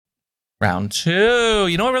Round two.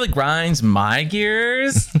 You know what really grinds my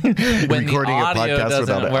gears? When Recording the a audio podcast doesn't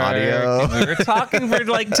without work. audio. We were talking for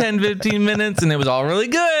like 10, 15 minutes and it was all really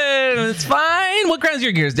good. And it's fine. What grinds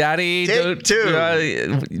your gears, Daddy? Take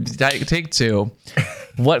two. Take two.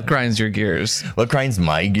 What grinds your gears? What grinds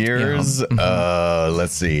my gears?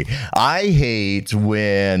 Let's see. I hate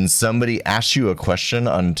when somebody asks you a question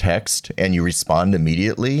on text and you respond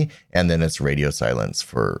immediately, and then it's radio silence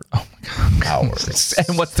for hours.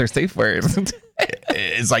 And what's their safe word?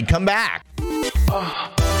 It's like, come back.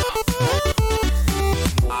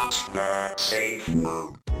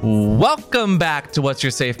 Welcome back to What's Your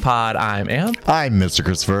Safe Pod. I'm Amp. I'm Mr.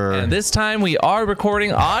 Christopher. And this time we are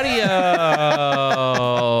recording audio.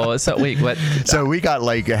 So wait, what? So we got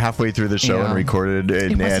like halfway through the show and recorded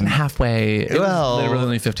It wasn't halfway. It was literally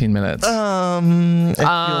only 15 minutes. it feels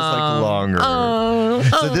like longer.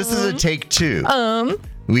 So this is a take two.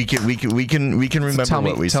 We can remember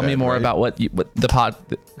what we said. Tell me more about what the pod.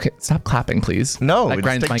 Okay, stop clapping, please. No, that it's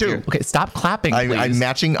grinds take my two. gear. Okay, stop clapping, please. I'm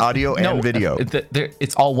matching audio and video.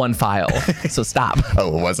 It's all one file, so stop.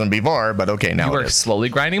 Oh, it wasn't before, but okay, now You are slowly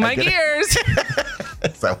grinding my gears.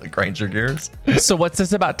 Is that what grinds your gears? So what's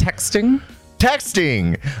this about texting?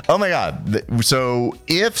 Texting. Oh my God. So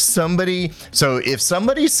if somebody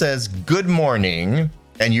says good morning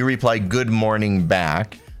and you reply good morning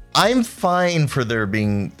back, I'm fine for there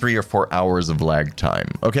being 3 or 4 hours of lag time.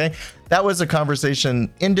 Okay. That was a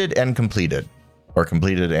conversation ended and completed, or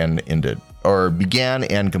completed and ended, or began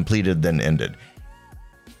and completed, then ended.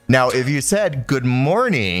 Now, if you said good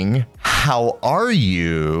morning, how are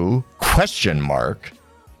you? ?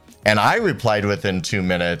 And I replied within 2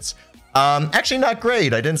 minutes, actually not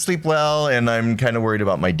great. I didn't sleep well and I'm kind of worried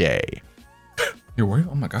about my day. You're worried?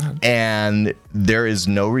 Oh my God. And there is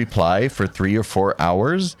no reply for 3 or 4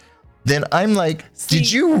 hours. Then I'm like,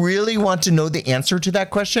 did you really want to know the answer to that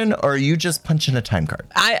question? Or are you just punching a time card?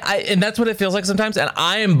 And that's what it feels like sometimes. And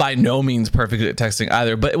I am by no means perfect at texting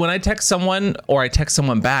either. But when I text someone or I text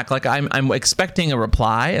someone back, like I'm expecting a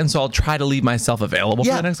reply. And so I'll try to leave myself available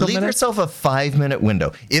for the next couple minutes. Leave yourself a 5-minute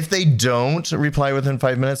window. If they don't reply within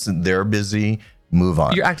 5 minutes, they're busy. Move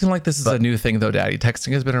on. You're acting like this is a new thing, though, Daddy.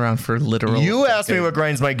 Texting has been around for literal. You asked me what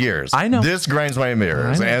grinds my gears. I know. This grinds my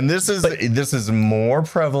gears. And this is more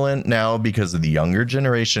prevalent now because of the younger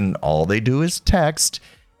generation. All they do is text.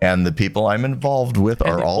 And the people I'm involved with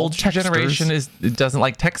are all texters. The older generation doesn't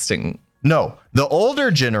like texting. No, the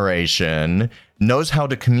older generation knows how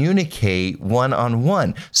to communicate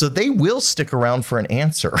one-on-one. So they will stick around for an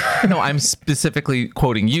answer. No, I'm specifically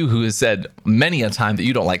quoting you, who has said many a time that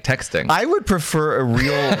you don't like texting. I would prefer a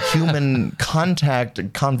real human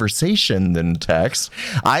contact conversation than text.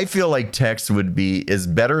 I feel like text is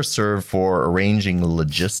better served for arranging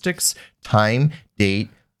logistics, time, date,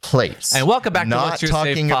 place. And welcome back to What's Your Safe Pod.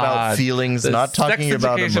 Not talking about feelings, not talking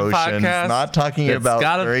about emotions, not talking about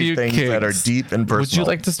very things that are deep and personal. Would you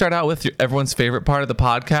like to start out with everyone's favorite part of the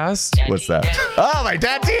podcast? What's that? Oh, my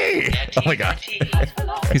daddy! Oh my God.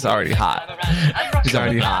 He's already hot. He's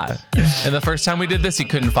already hot. And the first time we did this, he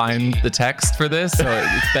couldn't find the text for this, so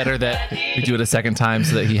it's better that we do it a second time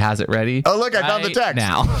so that he has it ready. Oh, look, I found the text.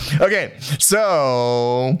 Now. Okay,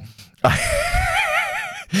 so...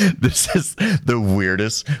 This is the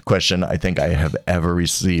weirdest question I think I have ever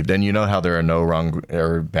received. And you know how there are no wrong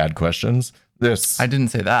or bad questions? I didn't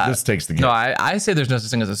say that. This takes the game. No, I say there's no such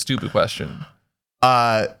thing as a stupid question.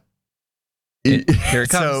 Here it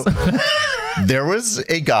comes. So, there was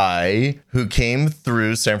a guy who came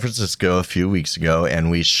through San Francisco a few weeks ago,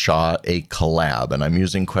 and we shot a collab. And I'm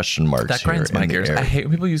using question marks that here. That grinds my gears. I hate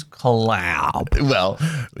when people use collab. Well,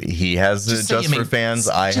 he has a Just for Fans.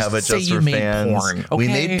 I have a Just for Fans. Porn, okay? We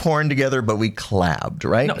made porn together, but we collabed,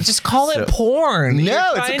 right? No, just call it porn.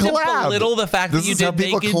 No, it's a collab. To belittle the fact that you did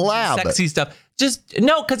naked, sexy stuff. Just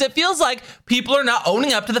no, because it feels like people are not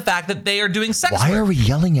owning up to the fact that they are doing sex. Why are we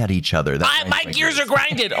yelling at each other? My gears are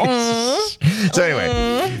grinded. So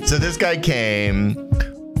anyway, so this guy came.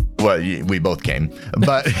 Well, we both came,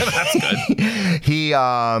 but that's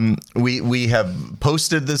good. We have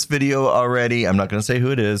posted this video already. I'm not going to say who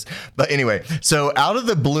it is, but anyway. So out of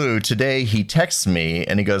the blue today, he texts me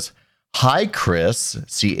and he goes, "Hi, Chris,"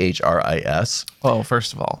 CHRIS. Oh,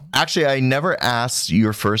 first of all, actually, I never asked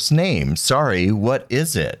your first name. Sorry, what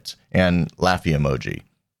is it? And laughy emoji.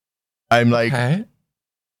 I'm like, okay.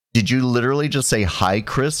 Did you literally just say, "Hi,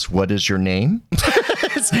 Chris, what is your name"?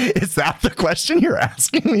 Is that the question you're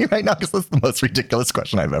asking me right now? Because that's the most ridiculous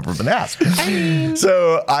question I've ever been asked.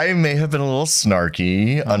 So I may have been a little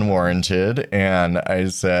snarky, unwarranted. And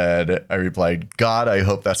I replied, "God, I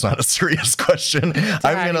hope that's not a serious question. Daddy.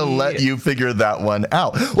 I'm going to let you figure that one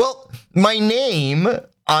out." Well, my name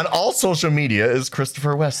on all social media is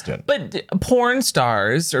Christopher Weston. But porn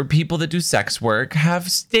stars or people that do sex work have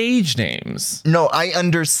stage names. No, I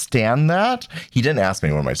understand that. He didn't ask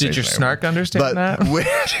me what my stage Did your name snark understand but that?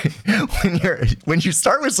 when you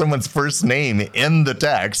start with someone's first name in the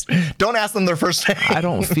text, don't ask them their first name. I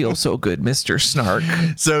don't feel so good, Mr. Snark.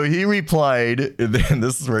 So he replied, and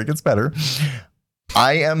this is where it gets better.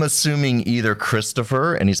 I am assuming either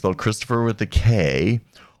Christopher, and he spelled Christopher with a K,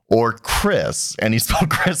 or Chris, and he spelled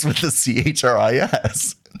Chris with the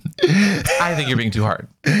CHRIS. I think you're being too hard.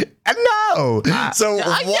 No. So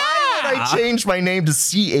why would I change my name to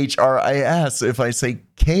CHRIS if I say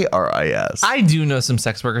KRIS? I do know some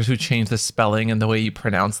sex workers who change the spelling and the way you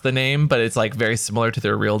pronounce the name, but it's like very similar to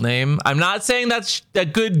their real name. I'm not saying that's a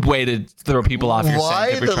good way to throw people off your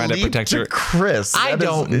scent if you're trying to protect your Chris. I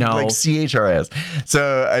don't know. Like CHRIS.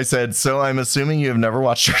 So I said, so I'm assuming you have never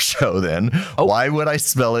watched your show then. Oh. Why would I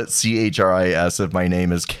spell it CHRIS if my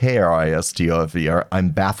name is KRISTOFER?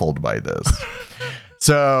 I'm baffled by this.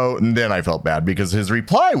 So then I felt bad because his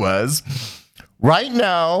reply was, right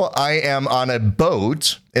now I am on a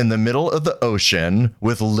boat in the middle of the ocean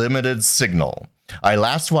with limited signal. I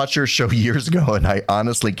last watched your show years ago and I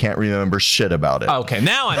honestly can't remember shit about it. Okay,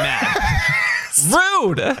 now I'm mad.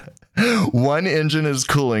 Rude. One engine is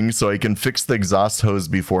cooling so I can fix the exhaust hose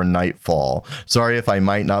before nightfall. Sorry if I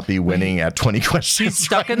might not be winning at 20 questions. He's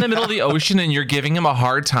stuck in the middle of the ocean and you're giving him a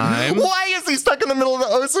hard time. Why is he stuck in the middle of the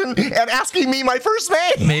ocean and asking me my first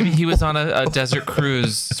name? Maybe he was on a desert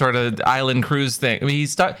cruise, sort of island cruise thing. I mean,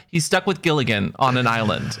 he's stuck with Gilligan on an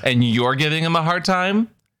island and you're giving him a hard time?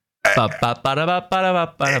 If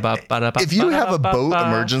you have a boat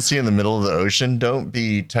emergency in the middle of the ocean, don't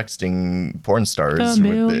be texting porn stars. The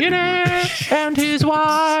millionaire and his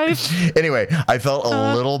wife. Anyway, I felt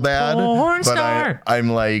a little bad, porn but star.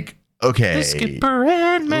 I'm like, okay. The Skipper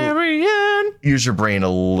and Marianne. Use your brain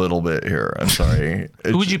a little bit here. I'm sorry.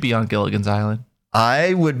 Who would you be on Gilligan's Island?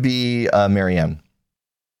 I would be Marianne.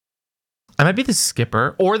 I might be the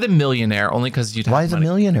skipper or the millionaire, only because you'd have Why the money.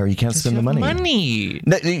 millionaire? You can't spend the money.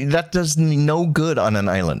 That does no good on an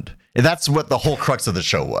island. That's what the whole crux of the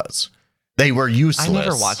show was. They were useless. I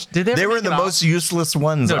never watched. Did they? They ever were make the it off? most useless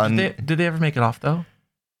ones. No, did they ever make it off though?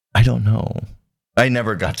 I don't know. I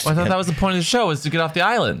never got to. Well, I thought that was the point of the show, was to get off the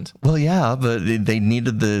island. Well, yeah, but they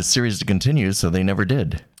needed the series to continue, so they never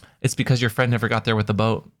did. It's because your friend never got there with the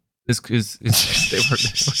boat. He was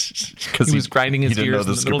grinding his gears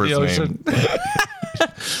in the middle of the ocean.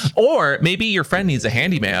 Or maybe your friend needs a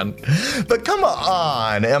handyman. But come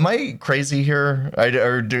on, am I crazy here?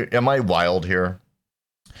 Am I wild here?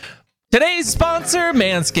 Today's sponsor,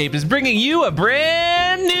 Manscaped, is bringing you a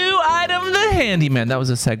brand new item, the Handyman. That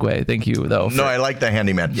was a segue. Thank you, though. No, I like the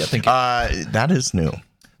Handyman. Yeah, thank you. That is new.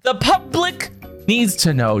 The public needs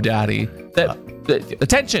to know, Daddy, that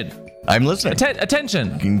attention. I'm listening.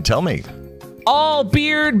 Attention. You can tell me. All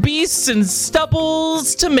beard beasts and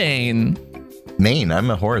stubbles to Maine. Maine. I'm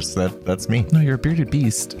a horse. That's me. No, you're a bearded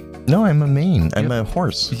beast. No, I'm a Maine. I'm a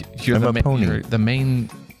horse. I'm a pony. You're the main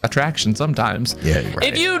attraction sometimes. Yeah, right.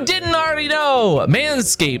 If you didn't already know,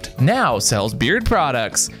 Manscaped now sells beard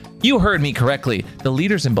products. You heard me correctly. The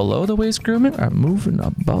leaders in below the waist grooming are moving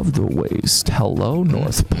above the waist. Hello,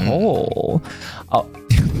 North Pole.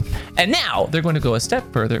 And now they're going to go a step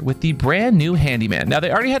further with the brand new Handyman. Now,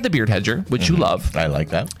 they already had the Beard Hedger, which you love. I like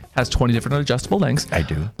that. Has 20 different adjustable lengths. I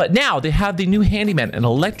do. But now they have the new Handyman, an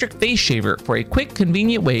electric face shaver for a quick,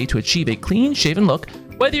 convenient way to achieve a clean shaven look,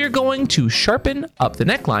 whether you're going to sharpen up the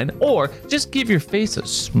neckline or just give your face a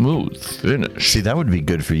smooth finish. See, that would be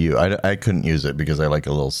good for you. I couldn't use it because I like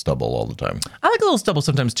a little stubble all the time. I like a little stubble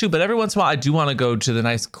sometimes too, but every once in a while I do want to go to the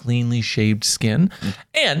nice cleanly shaved skin.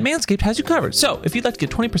 And Manscaped has you covered. So if you'd like to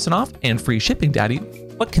get 20% off and free shipping, Daddy,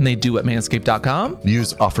 what can they do at manscaped.com?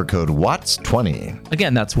 Use offer code WATTS20.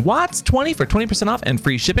 Again, that's WATTS20 for 20% off and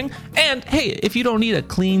free shipping. And hey, if you don't need a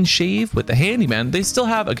clean shave with the Handyman, they still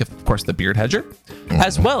have, of course, the Beard Hedger,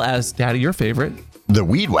 as well as, Daddy, your favorite, The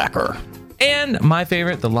Weed Whacker. and my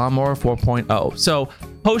favorite, the Lawnmower 4.0. So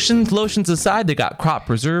potions, lotions aside, they got crop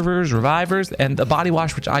preservers, revivers, and a body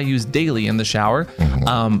wash, which I use daily in the shower.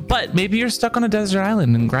 But maybe you're stuck on a desert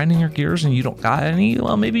island and grinding your gears and you don't got any.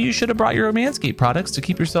 Well, maybe you should have brought your Manscaped products to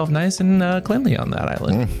keep yourself nice and cleanly on that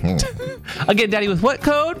island. Again, Daddy, with what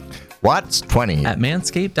code? WATTS20. At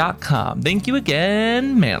manscaped.com. Thank you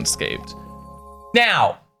again, Manscaped.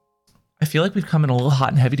 Now, I feel like we've come in a little hot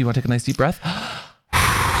and heavy. Do you want to take a nice deep breath? What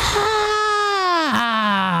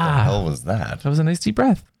the hell was that? That was a nice deep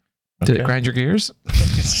breath. Did it grind your gears?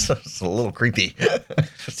 It's a little creepy.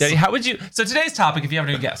 Daddy, how would you? So today's topic, if you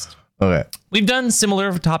haven't guessed, Okay. we've done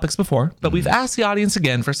similar topics before, but we've asked the audience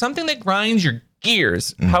again for something that grinds your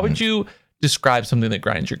gears. How would you describe something that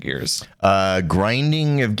grinds your gears?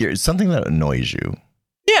 Grinding of gears, something that annoys you.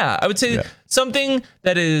 Yeah, I would say something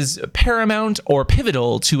that is paramount or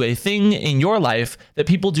pivotal to a thing in your life that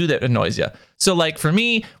people do that annoys you. So like for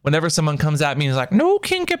me, whenever someone comes at me and is like, no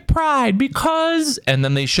kink at Pride because, and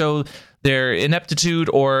then they show their ineptitude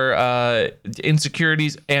or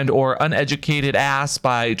insecurities and or uneducated ass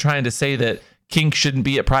by trying to say that kink shouldn't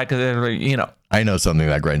be at Pride because, you know. I know something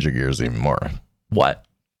that grinds your gears even more. What?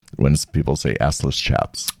 When people say assless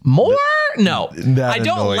chaps. More? No. That I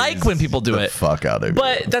don't annoys like when people do the it. Fuck out of you.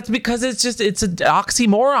 But that's because it's an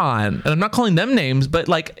oxymoron. And I'm not calling them names, but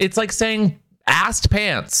like it's like saying assed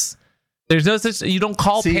pants. There's no such, you don't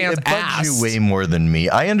call pants it bugs assed. you way more than me.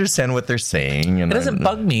 I understand what they're saying. And It doesn't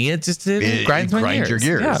bug me. It just grinds my gears. Your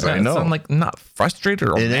gears. Yeah, I know. So I'm like not frustrated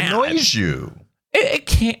or it mad. annoys you. It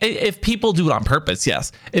can't. If people do it on purpose,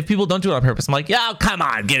 yes. If people don't do it on purpose, I'm like, yeah, come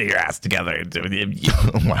on, get your ass together.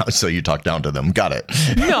 Wow. So you talk down to them. Got it.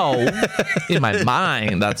 No, in my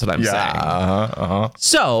mind, that's what I'm saying.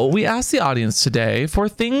 So we asked the audience today for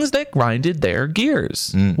things that grinded their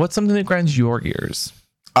gears. What's something that grinds your gears?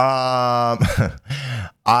 I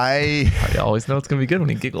always know it's gonna be good when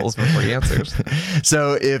he giggles before he answers.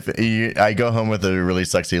 So I go home with a really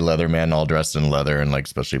sexy leather man all dressed in leather and like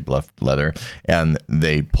especially bluff leather, and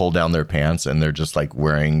they pull down their pants and they're just like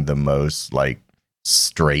wearing the most like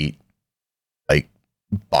straight like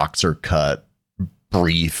boxer cut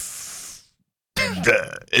brief.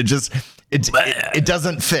 It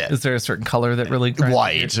doesn't fit. Is there a certain color that really grinds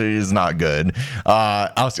white is not good.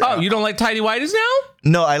 You don't like tidy whities now?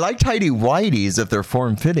 No, I like tidy whities if they're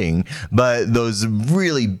form fitting, but those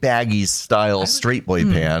really baggy style straight boy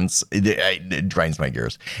pants, it grinds my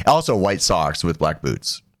gears. Also, white socks with black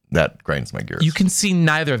boots. That grinds my gears. You can see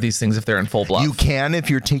neither of these things if they're in full bluff. You can if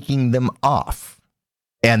you're taking them off.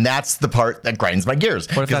 And that's the part that grinds my gears.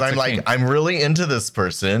 Because I'm like, I'm really into this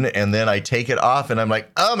person, and then I take it off, and I'm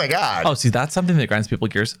like, oh my god. Oh, see, that's something that grinds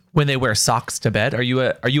people's gears. When they wear socks to bed, are you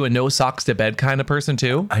a no socks to bed kind of person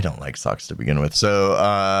too? I don't like socks to begin with, so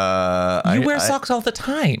you wear socks all the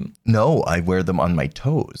time. No, I wear them on my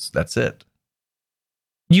toes. That's it.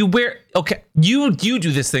 You do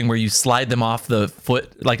this thing where you slide them off the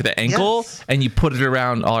foot, like the ankle, and you put it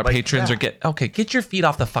around all our like patrons that. Get your feet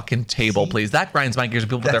off the fucking table, please. That grinds my gears.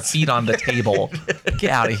 People put their feet on the table.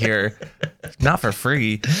 Get out of here. Not for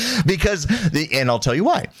free. And I'll tell you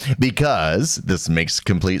why. Because this makes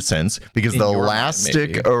complete sense. Because the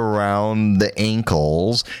elastic around the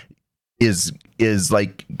ankles is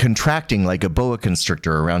like contracting like a boa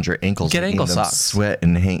constrictor around your ankles. Get ankle socks. Sweat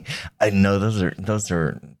and hang. I know those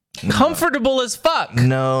are comfortable as fuck.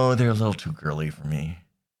 No, they're a little too girly for me.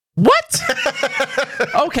 What?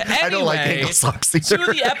 Okay, anyway, I don't like ankle socks either.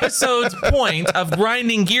 To the episode's point of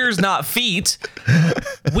grinding gears, not feet,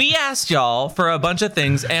 we asked y'all for a bunch of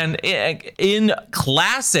things, and in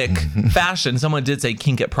classic fashion, someone did say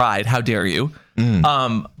kink at Pride. How dare you?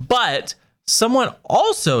 But someone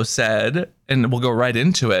also said, and we'll go right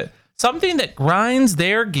into it, something that grinds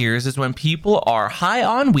their gears is when people are high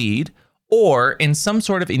on weed or in some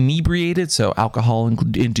sort of inebriated, so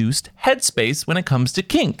alcohol-induced headspace when it comes to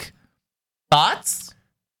kink. Thoughts?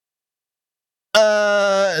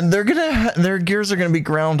 Their gears are gonna be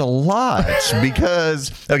ground a lot because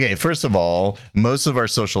first of all, most of our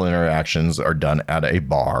social interactions are done at a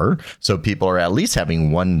bar, so people are at least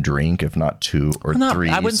having one drink, if not two or three.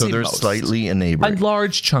 So they're slightly inebriated. A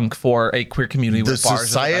large chunk for a queer community. The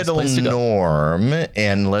societal norm,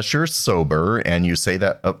 unless you're sober and you say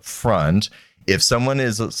that up front, if someone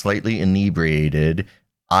is slightly inebriated,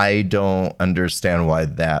 I don't understand why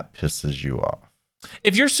that pisses you off.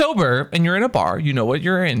 If you're sober and you're in a bar, you know what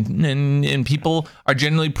you're in, and people are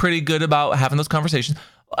generally pretty good about having those conversations.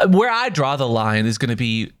 Where I draw the line is going to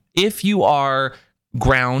be if you are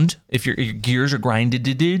ground, if your gears are grinded,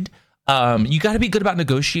 you got to be good about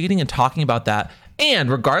negotiating and talking about that.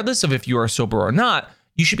 And regardless of if you are sober or not,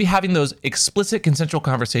 you should be having those explicit consensual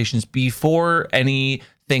conversations before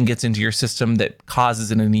anything gets into your system that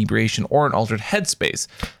causes an inebriation or an altered headspace.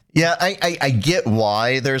 Yeah, I get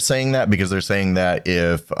why they're saying that, because they're saying that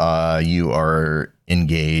if you are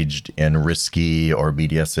engaged in risky or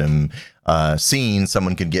BDSM scene,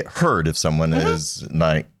 someone could get hurt if someone is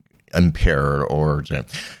like impaired or.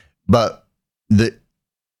 But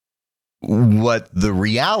what the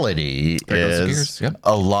reality is,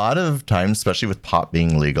 a lot of times, especially with pot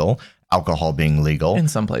being legal, alcohol being legal in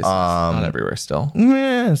some places, not everywhere still.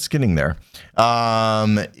 Yeah, it's getting there.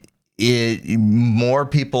 More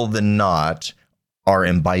people than not are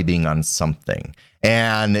imbibing on something.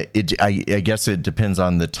 And I guess it depends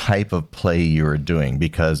on the type of play you're doing,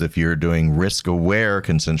 because if you're doing risk-aware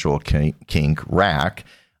consensual kink rack,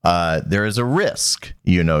 there is a risk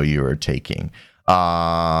you are taking.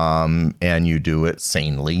 And you do it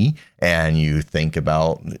sanely, and you think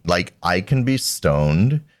about, like, I can be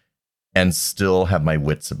stoned and still have my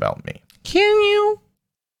wits about me. Can you?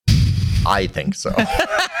 I think so. No,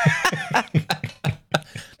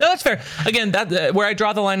 that's fair. Again, that where I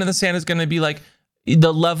draw the line in the sand is going to be like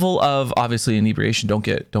the level of, obviously, inebriation. Don't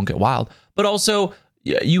get wild, but also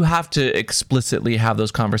you have to explicitly have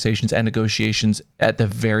those conversations and negotiations at the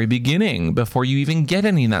very beginning before you even get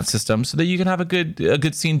any in that system, so that you can have a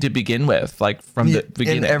good scene to begin with, like from the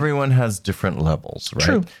beginning. And everyone has different levels, right?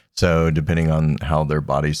 True. So depending on how their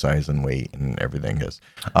body size and weight and everything is.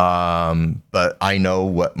 But I know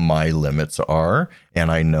what my limits are,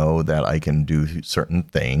 and I know that I can do certain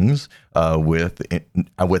things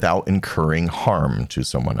without incurring harm to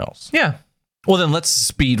someone else. Yeah. Well, then let's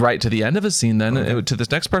speed right to the end of a scene then, to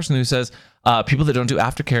this next person who says people that don't do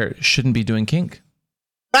aftercare shouldn't be doing kink.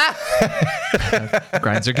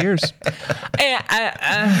 Grinds their gears.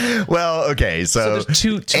 Well, okay, so there's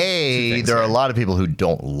two things there are there. a lot of people who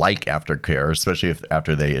don't like aftercare, especially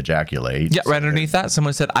after they ejaculate. Yeah, right underneath that,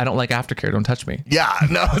 someone said, "I don't like aftercare. Don't touch me." Yeah,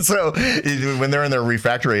 no. So when they're in their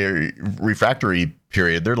refractory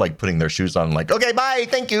period, they're like putting their shoes on, like, okay, bye,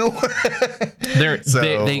 thank you.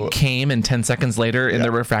 They came, and 10 seconds later in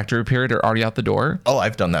their refractory period are already out the door. Oh,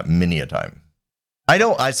 I've done that many a time.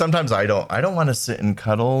 Sometimes I don't want to sit and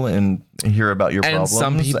cuddle and hear about your problems. And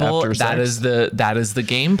some people, after sex. that is the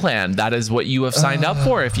game plan. That is what you have signed up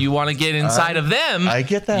for. If you want to get inside of them, I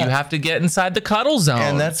get that. You have to get inside the cuddle zone.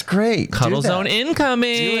 And that's great. Cuddle zone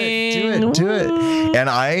incoming. Do it. And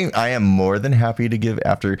I am more than happy to give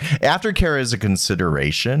aftercare as a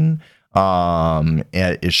consideration. And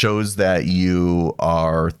it shows that you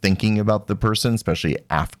are thinking about the person, especially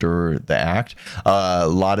after the act. A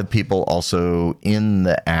lot of people also in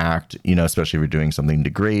the act, especially if you're doing something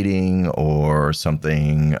degrading or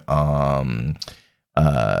something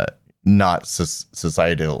not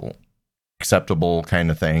societal acceptable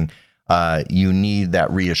kind of thing. You need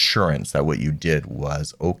that reassurance that what you did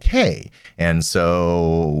was okay. And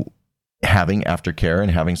so having aftercare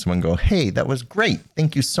and having someone go, "Hey, that was great.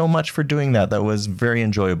 Thank you so much for doing that. That was very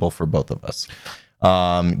enjoyable for both of us."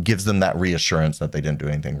 Gives them that reassurance that they didn't do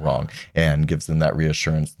anything wrong, and gives them that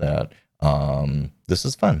reassurance that this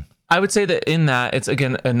is fun. I would say that in that, it's,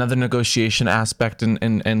 again, another negotiation aspect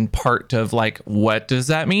and part of, like, what does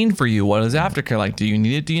that mean for you? What is aftercare like? Do you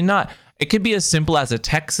need it? Do you not? It could be as simple as a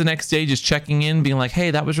text the next day, just checking in, being like,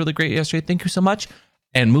 "Hey, that was really great yesterday. Thank you so much,"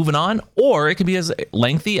 and moving on. Or it could be as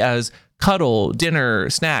lengthy as cuddle, dinner,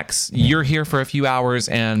 snacks. You're here for a few hours,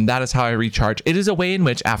 and that is how I recharge. It is a way in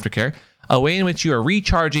which aftercare, a way in which you are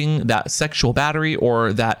recharging that sexual battery,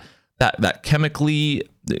 or that chemically,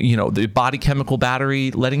 the body chemical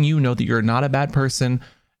battery, letting you know that you're not a bad person,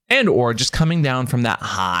 and or just coming down from that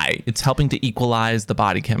high. It's helping to equalize the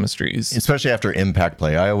body chemistries. Especially after impact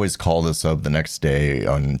play. I always call this up the next day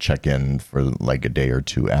on check-in for like a day or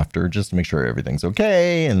two after, just to make sure everything's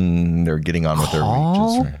okay and they're getting on with their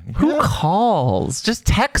reaches. Who calls? Just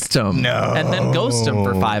text them. No. And then ghost them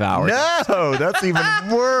for 5 hours. No, that's even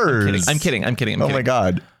worse. I'm kidding. Oh my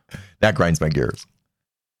God. That grinds my gears.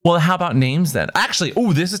 Well, how about names then? Actually,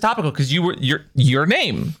 this is topical because your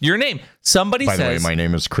name. Somebody By says. the way, my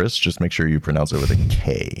name is Chris. Just make sure you pronounce it with a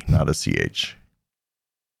K, not a CH.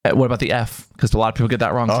 What about the F? Because a lot of people get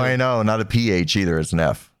that wrong too. Oh, I know. Not a PH either. It's an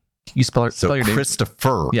F. You spell your name.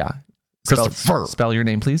 Christopher. Yeah. Christopher. Spell your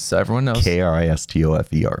name, please, so everyone knows.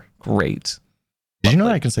 Kristofer. Great. Did you know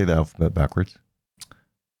that I can say the alphabet backwards?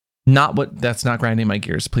 That's not grinding my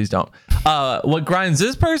gears. Please don't. What grinds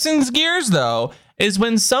this person's gears, though, is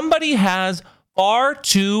when somebody has far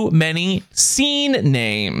too many scene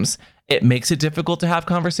names. It makes it difficult to have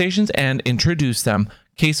conversations and introduce them.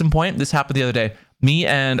 Case in point, this happened the other day. Me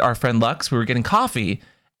and our friend Lux, we were getting coffee,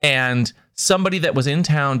 and somebody that was in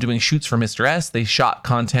town doing shoots for Mr. S, they shot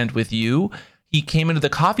content with you. He came into the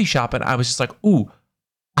coffee shop, and I was just like, "Ooh,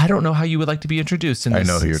 I don't know how you would like to be introduced in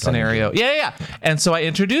this scenario." Yeah. And so I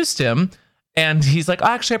introduced him, and he's like, "Oh,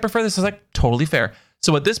 actually, I prefer this." I was like, totally fair.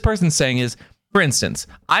 So what this person's saying is, for instance,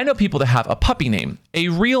 I know people that have a puppy name, a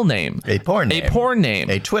real name, a porn name,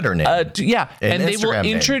 a Twitter name, and they will Instagram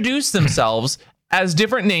introduce themselves as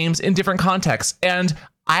different names in different contexts. And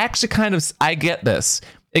I actually I get this.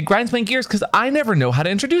 It grinds my gears because I never know how to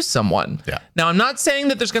introduce someone. Yeah. Now, I'm not saying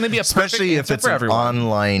that there's going to be a especially if it's an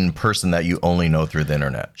online person that you only know through the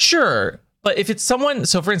internet. Sure. But if it's someone,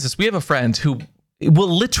 so for instance, we have a friend who will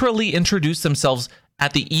literally introduce themselves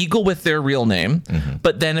at the Eagle with their real name.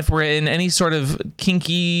 But then if we're in any sort of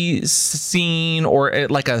kinky scene or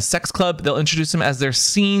like a sex club, they'll introduce them as their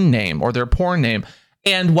scene name or their porn name.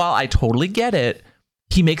 And while I totally get it,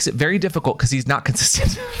 he makes it very difficult because he's not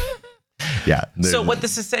consistent. Yeah. So what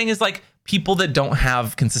this is saying is like people that don't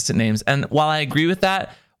have consistent names. And while I agree with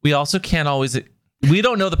that, we also can't always, we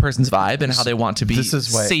don't know the person's vibe and how they want to be this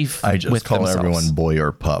is why safe I just with call themselves. everyone boy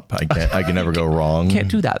or pup. I can never go wrong. Can't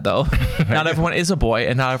do that though. Not everyone is a boy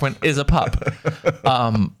and not everyone is a pup.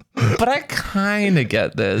 But I kind of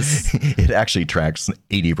get this. It actually tracks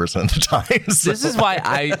 80% of the time. So. This is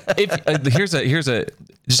why here's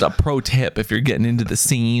just a pro tip if you're getting into the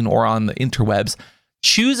scene or on the interwebs.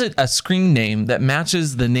 Choose a screen name that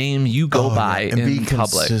matches the name you go by and in be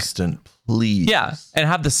public. Consistent, please. Yeah, and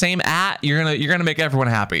have the same @ You're gonna make everyone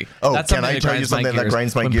happy. Oh, That's can I tell you something that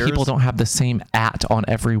grinds my when gears? People don't have the same @ on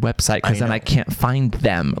every website because then I can't find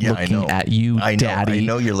them looking at you, Daddy. I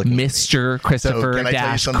know you're looking, Mr. Christopher so can I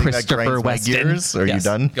tell you something Christopher that grinds Weston. my gears? Are you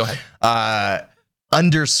done? Go ahead.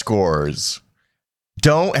 Underscores.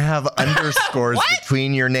 Don't have underscores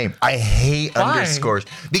between your name. I hate underscores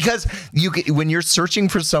because when you're searching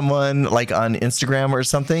for someone like on Instagram or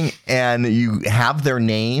something and you have their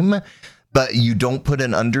name, but you don't put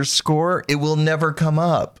an underscore, it will never come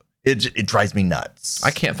up. It drives me nuts. I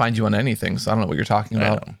can't find you on anything, so I don't know what you're talking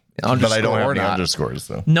about. But I don't have any underscores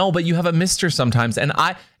though. No, but you have a Mr. sometimes. And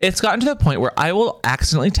it's gotten to the point where I will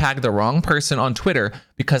accidentally tag the wrong person on Twitter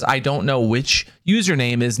because I don't know which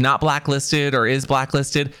username is not blacklisted or is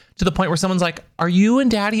blacklisted, to the point where someone's like, are you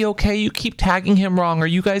and Daddy okay? You keep tagging him wrong. Are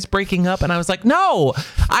you guys breaking up? And I was like, no,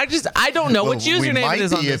 I don't know which username it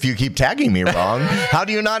is on this. If you keep tagging me wrong. How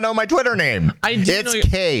do you not know my Twitter name? It's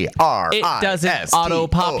KRISTOFER. It doesn't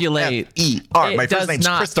auto-populate. My first name's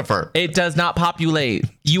Christopher. It does not populate.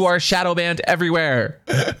 You are shadow banned everywhere.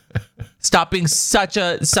 Stop being such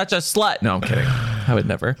a slut. No, I'm kidding. I would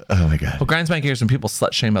never. Oh my God. What grinds my gears when people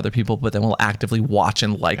slut shame other people, but then will actively watch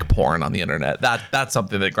and like porn on the internet. That's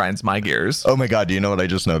something that grinds my gears. Oh my God. Do you know what I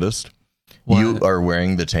just noticed? What? You are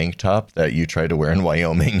wearing the tank top that you tried to wear in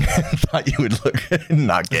Wyoming. Thought you would look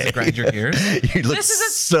not gay. Does it grind your gears? You look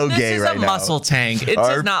so gay right now. This is a muscle tank. It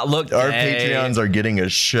does not look gay. Our Patreons are getting a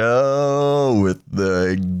show with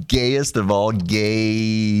the gayest of all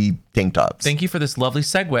gay tank tops. Thank you for this lovely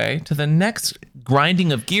segue to the next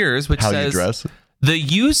grinding of gears, which How says you dress. the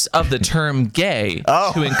use of the term gay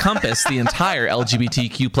to encompass the entire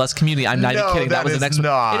LGBTQ plus community. I'm not even kidding. That was the next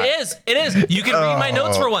one. It is. You can read my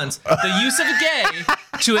notes for once. The use of gay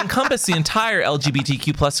to encompass the entire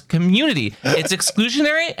LGBTQ plus community. It's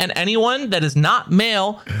exclusionary, and anyone that is not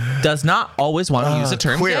male does not always want to use the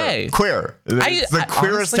term gay. Queer. It's the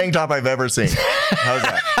queerest tank top I've ever seen. How's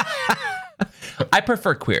that? I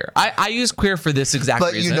prefer queer. I use queer for this exact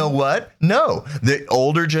reason. But you know what? No. The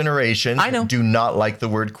older generation do not like the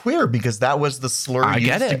word queer because that was the slur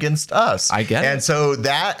used against us. I get it. And so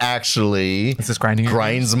that actually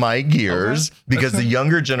grinds my gears because the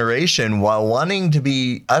younger generation, while wanting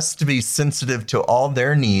us to be sensitive to all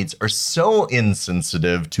their needs, are so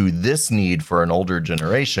insensitive to this need for an older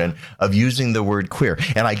generation of using the word queer.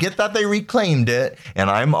 And I get that they reclaimed it and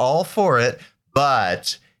I'm all for it,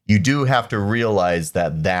 but you do have to realize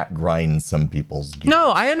that grinds some people's gears. No,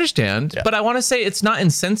 I understand. Yeah. But I want to say it's not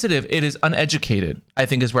insensitive. It is uneducated, I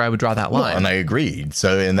think, is where I would draw that line. Well, and I agree.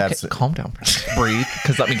 So, and that's... Okay, calm down. Breathe,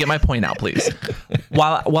 because let me get my point out, please.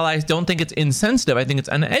 While I don't think it's insensitive, I think it's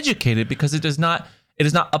uneducated because it does not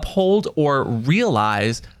uphold or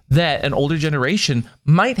realize that an older generation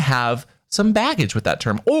might have some baggage with that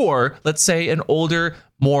term. Or let's say an older,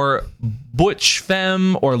 more butch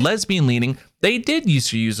femme or lesbian leaning, they did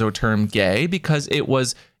used to use the term gay because it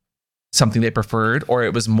was something they preferred or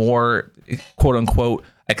it was more quote unquote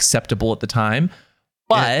acceptable at the time.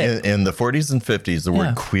 But in the 40s and 50s, the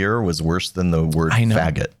word queer was worse than the word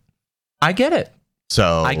faggot. I get it.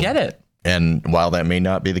 So I get it. And while that may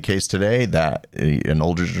not be the case today, that an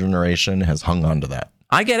older generation has hung on to that.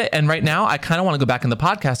 I get it. And right now, I kind of want to go back in the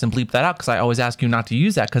podcast and bleep that out because I always ask you not to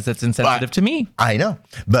use that because it's insensitive to me. I know.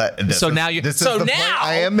 But now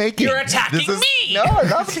I am making. You're attacking me. No, I'm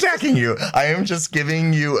not attacking you. I am just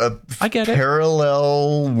giving you a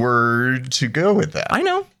parallel word to go with that. I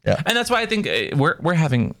know. Yeah. And that's why I think we're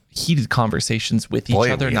having heated conversations with each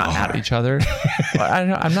other, not at each other.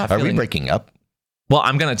 I'm not feeling... Are we breaking up? Well,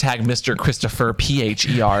 I'm going to tag Mr. Christopher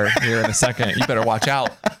PHER here in a second. You better watch out.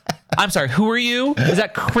 I'm sorry. Who are you? Is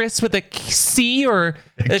that Chris with a C or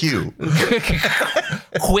a Q?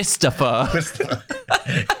 Christopher.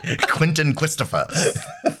 Quentin Christopher.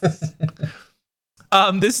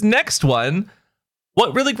 This next one,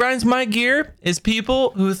 what really grinds my gear is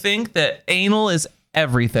people who think that anal is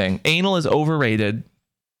everything. Anal is overrated.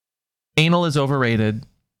 Anal is overrated.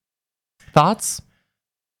 Thoughts?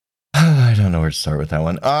 I don't know where to start with that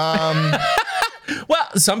one. Well,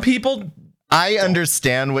 some people. I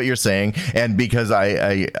understand what you're saying, and because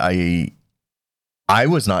I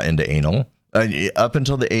was not into anal up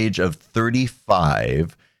until the age of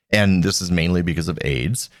 35, and this is mainly because of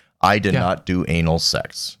AIDS. I did not do anal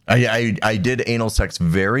sex. I did anal sex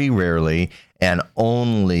very rarely and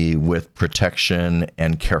only with protection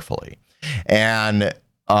and carefully. And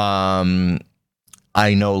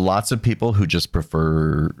I know lots of people who just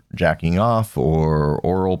prefer jacking off or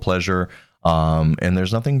oral pleasure. And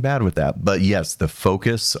there's nothing bad with that. But yes, the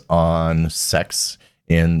focus on sex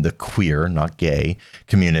in the queer, not gay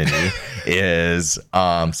community is,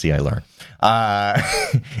 see, I learned,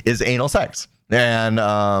 is anal sex. And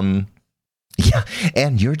yeah,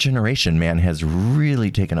 and your generation, man, has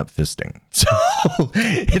really taken up fisting. So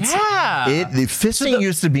fisting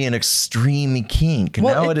used to be an extreme kink.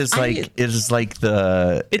 Well, now it's the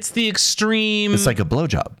extreme. It's like a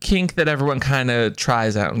blowjob kink that everyone kind of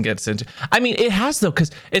tries out and gets into. I mean, it has though,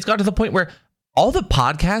 because it's got to the point where all the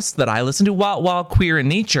podcasts that I listen to while queer in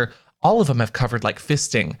nature, all of them have covered like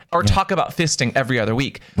fisting or talk about fisting every other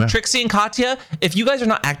week. Yeah. Trixie and Katya, if you guys are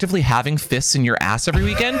not actively having fists in your ass every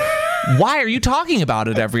weekend, why are you talking about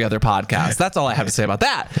it every other podcast? That's all I have to say about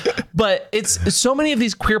that. But it's so many of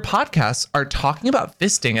these queer podcasts are talking about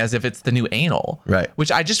fisting as if it's the new anal, right?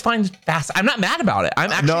 Which I just find I'm not mad about it.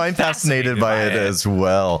 I'm fascinated by it as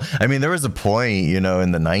well. I mean, there was a point, in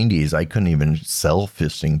the 90s, I couldn't even sell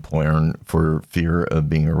fisting porn for fear of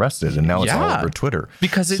being arrested, and now it's all over Twitter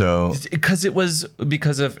because it was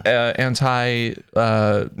because of anti.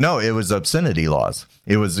 No, it was obscenity laws.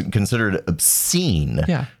 It was considered obscene.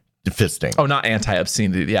 Yeah. Fisting. Oh, not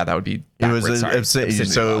anti-obscenity. Yeah, that would be backwards. It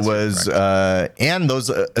was and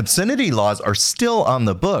those obscenity laws are still on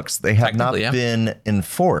the books. They have not been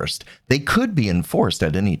enforced. They could be enforced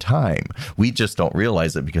at any time. We just don't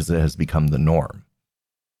realize it because it has become the norm.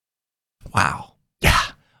 Wow. Yeah.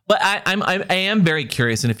 But I am very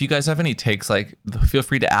curious, and if you guys have any takes, like, feel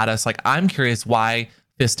free to add us. Like, I'm curious why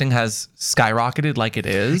fisting has skyrocketed like it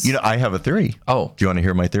is. I have a theory. Oh. Do you want to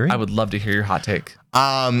hear my theory? I would love to hear your hot take.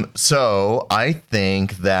 So I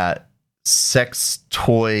think that sex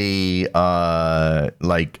toy, dildo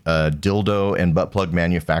and butt plug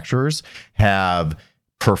manufacturers have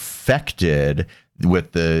perfected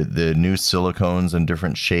with the new silicones and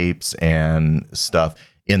different shapes and stuff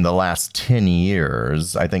in the last 10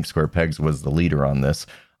 years. I think Square Pegs was the leader on this.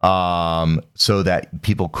 So that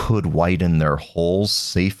people could widen their holes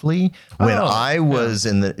safely. When I was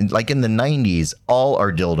in the 90s, all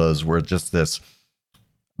our dildos were just this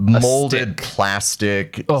molded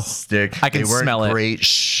plastic stick. I can smell it. They weren't great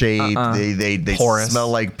shape. They smell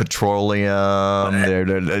like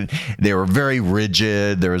petroleum. They were very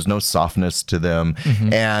rigid. There was no softness to them.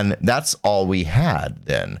 Mm-hmm. And that's all we had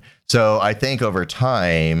then. So I think over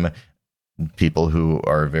time, people who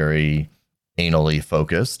are very anally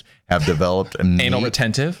focused have developed anal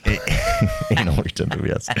retentive. Anal retentive,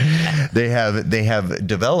 yes. They have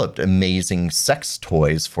developed amazing sex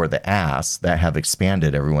toys for the ass that have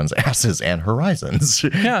expanded everyone's asses and horizons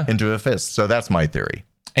into a fist. So that's my theory.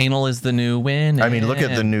 Anal is the new win. I mean, look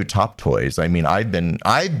at the new top toys. I mean, I've been.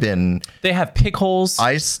 They have pig holes.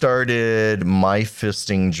 I started my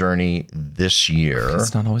fisting journey this year.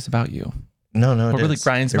 It's not always about you. No, it really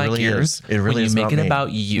grinds my gears. It really is. Make it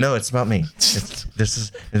about you. No, it's about me. This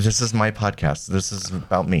is my podcast. This is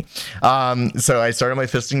about me. So I started my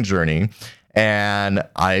fisting journey, and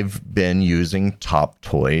I've been using Top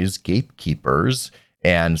Toys gatekeepers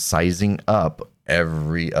and sizing up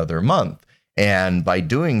every other month. And by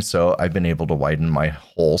doing so, I've been able to widen my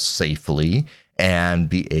hole safely and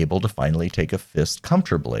be able to finally take a fist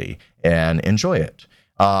comfortably and enjoy it.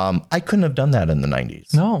 I couldn't have done that in the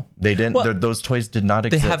 90s. No, they didn't. Well, those toys did not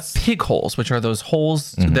exist. They have pig holes, which are those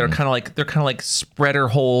holes. Mm-hmm. They're kind of like spreader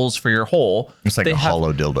holes for your hole. It's like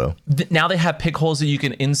hollow dildo. Now they have pig holes that you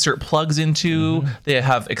can insert plugs into. Mm-hmm. They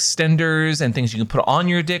have extenders and things you can put on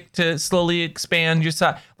your dick to slowly expand your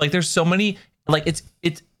side. Like there's so many. Like it's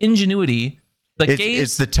ingenuity.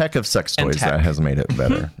 It's the tech of sex toys that has made it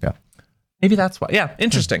better. Yeah. Maybe that's why. Yeah,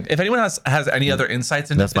 interesting. If anyone has any other insights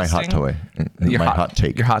into that's my hot toy. My hot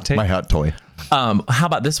take. Your hot take. My hot toy. How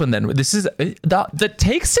about this one then? This is the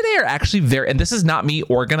takes today are actually very, and this is not me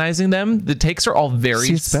organizing them. The takes are all very.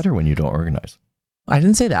 See, it's better when you don't organize. I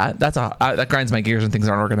didn't say that. That grinds my gears when things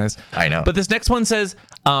aren't organized. I know. But this next one says,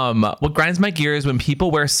 what grinds my gears when people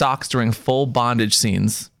wear socks during full bondage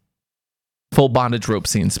scenes, full bondage rope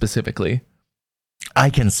scenes specifically. I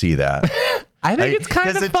can see that. I think it's kind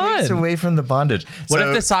of Because fun. it takes away from the bondage. What So-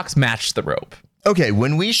 if the socks match the rope? Okay,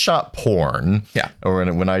 when we shot porn, Yeah. or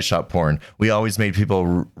when I shot porn, we always made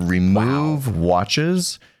people remove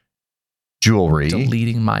watches, jewelry.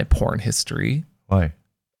 Deleting my porn history. Why?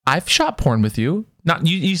 I've shot porn with you. Not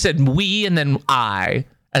you. You said we and then I,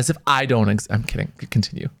 as if I don't. I'm kidding.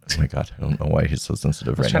 Continue. Oh my God, I don't know why he's so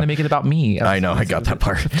sensitive I was right trying now. to make it about me. I know, I got that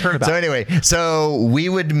part. Turnabout. So anyway, so we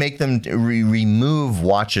would make them remove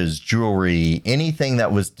watches, jewelry, anything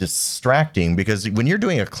that was distracting, because when you're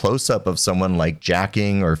doing a close-up of someone like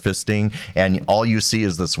jacking or fisting and all you see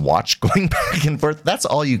is this watch going back and forth, that's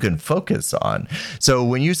all you can focus on. So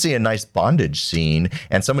when you see a nice bondage scene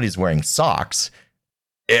and somebody's wearing socks,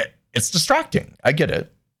 it's distracting. I get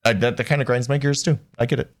it. That kind of grinds my gears too. I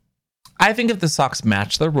get it. I think if the socks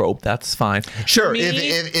match the rope, that's fine. Sure, For me-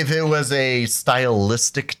 if it was a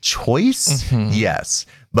stylistic choice, yes,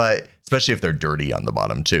 but especially if they're dirty on the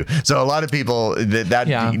bottom too. So a lot of people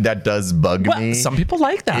that does bug Well, me. some people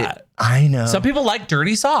like that. I know Some people like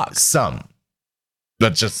dirty socks. some.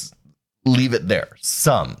 Let's just leave it there.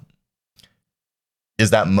 Some.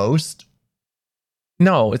 Is that most?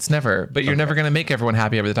 No, it's never. But you're never going to make everyone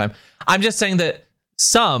happy every time. I'm just saying that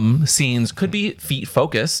some scenes could be feet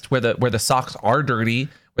focused, where the socks are dirty,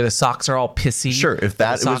 where the socks are all pissy. Sure, if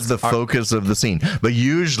that was the focus of the scene. But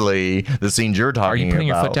usually the scenes you're talking about. Are you putting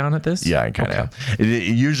your foot down at this? Yeah, I kind of am.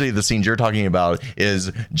 Usually the scenes you're talking about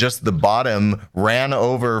is just the bottom ran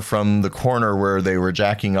over from the corner where they were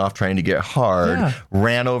jacking off trying to get hard,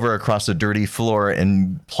 ran over across a dirty floor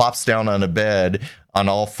and plops down on a bed on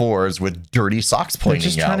all fours with dirty socks pointing out. They're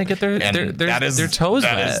just trying to get their toes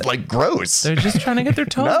wet. That is like gross. They're just trying to get their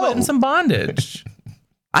toes No. wet in some bondage.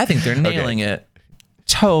 I think they're nailing it.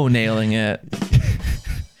 Toe nailing it.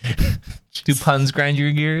 Do puns grind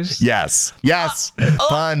your gears? Yes.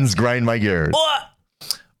 Puns grind my gears.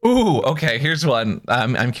 Ooh, okay. Here's one.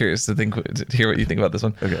 I'm curious to hear what you think about this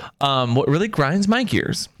one. Okay. What really grinds my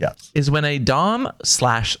gears Yes. is when a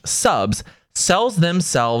Dom/subs sells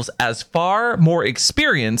themselves as far more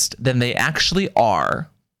experienced than they actually are.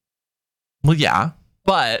 Well, yeah,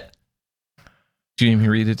 but do you need me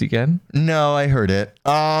to read it again? No, I heard it.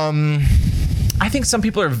 I think some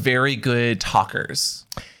people are very good talkers.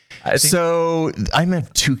 So I'm in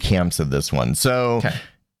two camps of this one. So Okay.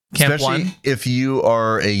 Camp especially one. if you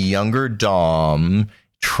are a younger Dom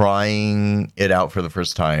trying it out for the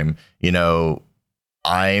first time,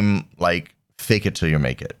 I'm like, fake it till you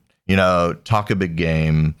make it. Talk a big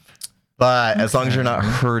game, but as long as you're not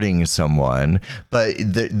hurting someone. But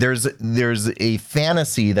there's a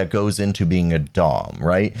fantasy that goes into being a Dom,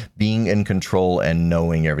 right? Being in control and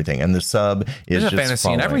knowing everything. And the sub is There's a just fantasy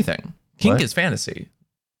in following. everything. Kink What? is fantasy.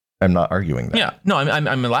 I'm not arguing that. Yeah. No,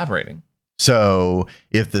 I'm elaborating. So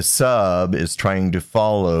if the sub is trying to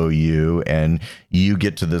follow you and you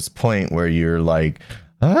get to this point where you're like,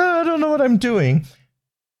 I don't know what I'm doing,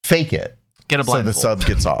 fake it. Get a So blindfold. the sub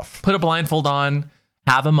gets off. Put a blindfold on,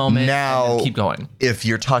 have a moment, Now- and then keep going. If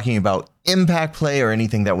you're talking about impact play or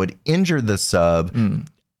anything that would injure the sub,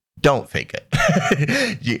 don't fake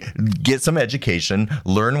it. Get some education,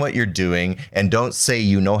 learn what you're doing, and don't say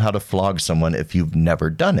you know how to flog someone if you've never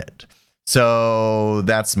done it. So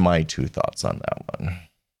that's my two thoughts on that one.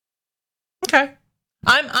 Okay.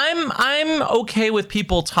 I'm okay with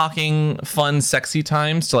people talking fun, sexy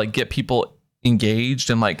times to like get people engaged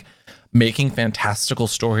and like making fantastical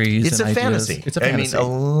stories. It's a and ideas. fantasy. It's a fantasy. I mean,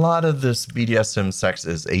 a lot of this BDSM sex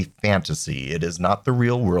is a fantasy. It is not the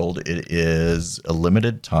real world. It is a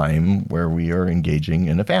limited time where we are engaging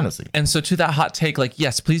in a fantasy. And so to that hot take, like,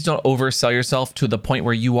 yes, please don't oversell yourself to the point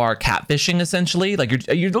where you are catfishing, essentially. Like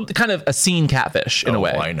you're kind of a scene catfish in a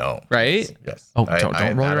way. I know. Right? Yes. Oh,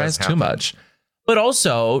 don't roll your eyes too much. But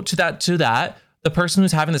also to that, the person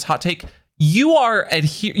who's having this hot take, you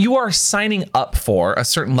are signing up for a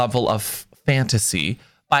certain level of fantasy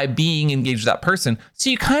by being engaged with that person. So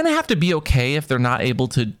you kind of have to be okay if they're not able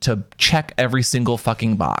to check every single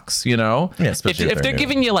fucking box, Yeah, especially if they're new.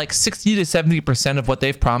 giving you like 60 to 70% of what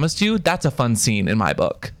they've promised you, that's a fun scene in my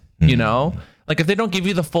book, Like if they don't give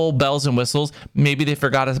you the full bells and whistles, maybe they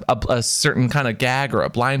forgot a certain kind of gag or a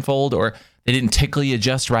blindfold, or they didn't tickle you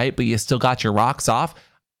just right, but you still got your rocks off.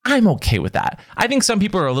 I'm okay with that. I think some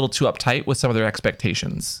people are a little too uptight with some of their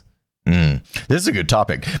expectations. This is a good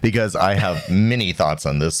topic because I have many thoughts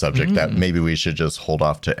on this subject that maybe we should just hold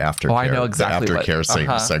off to aftercare. I know exactly the what-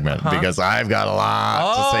 aftercare segment because I've got a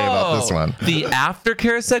lot to say about this one. The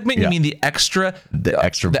aftercare segment? Yeah. You mean the extra bonus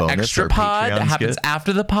extra our pod that Patreons happens get?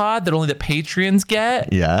 after the pod that only the Patreons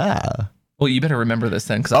get? Yeah. Well, you better remember this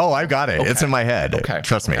then. Oh, I've got it. It's in my head. Okay.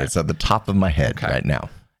 Trust me, Okay. it's at the top of my head right now.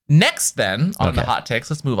 Next, then, on the Okay. hot takes,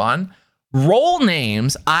 let's move on. Role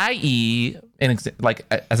names, i.e.,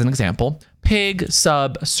 as an example, pig,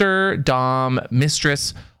 sub, sir, dom,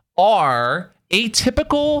 mistress, are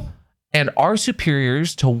atypical and are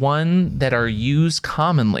superiors to one that are used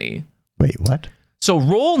commonly. Wait, what? So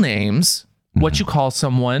role names, what you call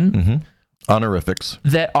someone, honorifics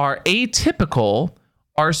that are atypical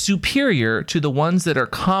are superior to the ones that are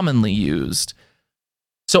commonly used.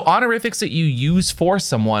 So honorifics that you use for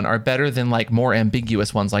someone are better than like more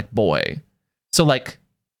ambiguous ones like boy. So like,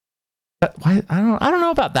 why I don't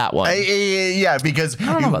know about that one. Yeah, because I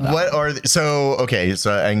don't know about that what are so okay.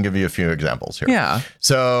 So I can give you a few examples here. Yeah.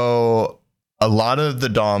 So a lot of the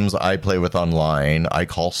DOMs I play with online, I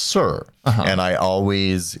call sir, and I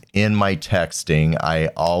always in my texting, I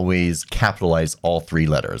always capitalize all three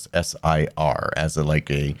letters SIR as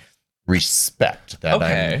a respect that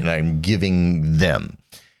I'm giving them.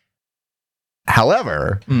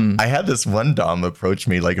 However, I had this one Dom approach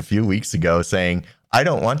me like a few weeks ago saying, I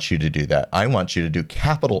don't want you to do that. I want you to do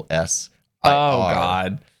capital S. Oh,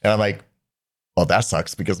 God. And I'm like, well, that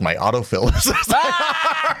sucks because my autofill is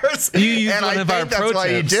SIRs. You used and one I of our think that's pro why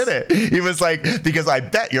he tips. did it. He was like, because I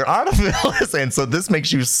bet your autofill is. And so this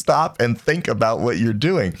makes you stop and think about what you're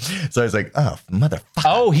doing. So I was like, oh, motherfucker.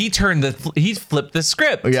 Oh, he flipped the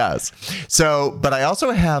script. Yes. So, but I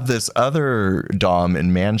also have this other Dom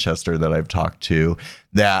in Manchester that I've talked to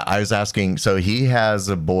that I was asking. So he has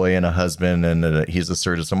a boy and a husband and he's a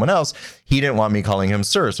sir to someone else. He didn't want me calling him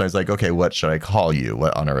sir. So I was like, okay, what should I call you?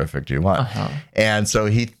 What honorific do you want? And so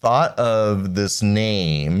he thought of this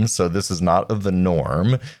name. So this is not of the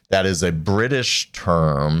norm. That is a British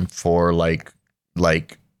term for like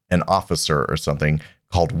an officer or something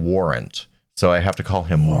called warrant. So I have to call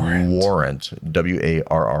him Warrant, WARRANT.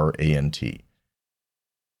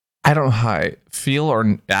 I don't know how I feel,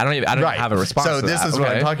 or I don't have a response. So to this that. is what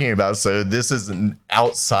I'm talking about. So this is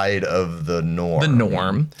outside of the norm. The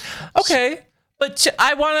norm. Okay. But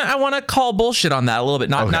I want to call bullshit on that a little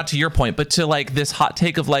bit. Not to your point, but to like this hot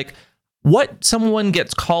take of like what someone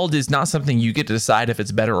gets called is not something you get to decide if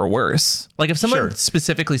it's better or worse. Like if someone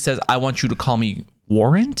specifically says, I want you to call me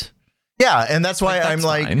Warrant. Yeah, and that's why I'm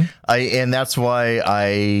like, fine. that's why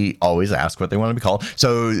I always ask what they want to be called.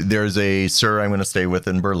 So there's a sir I'm going to stay with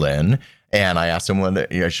in Berlin, and I asked him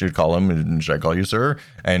what I should call him. Should I call you sir?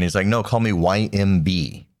 And he's like, no, call me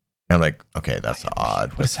YMB. And I'm like, okay, that's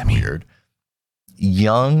odd. What does that mean? Weird.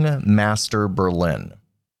 Young Master Berlin.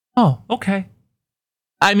 Oh, okay.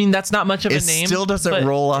 I mean, that's not much of a name. It still doesn't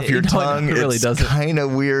roll off your tongue. It really doesn't. It's kind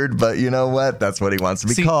of weird, but you know what? That's what he wants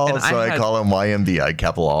to be called. So I call him YMB. I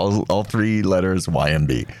capital all three letters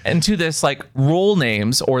YMB. And to this, like role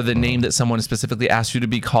names or the name that someone specifically asked you to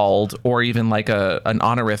be called, or even like an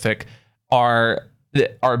honorific, are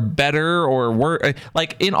better or worse.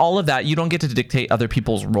 Like in all of that, you don't get to dictate other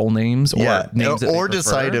people's role names or names or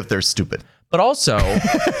decide if they're stupid. But also,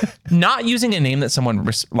 not using a name that someone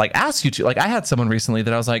like asks you to. Like I had someone recently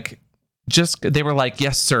that I was like, they were like,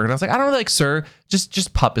 yes, sir. And I was like, I don't really like sir.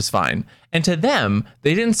 Just pup is fine. And to them,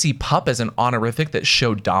 they didn't see pup as an honorific that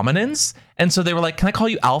showed dominance. And so they were like, can I call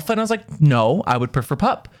you Alpha? And I was like, no, I would prefer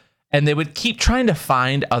pup. And they would keep trying to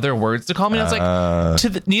find other words to call me. And I was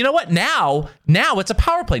like, you know what? Now it's a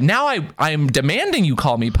power play. Now I'm demanding you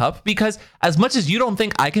call me pup, because as much as you don't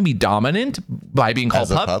think I can be dominant by being called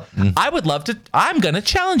pup, I would love to. I'm going to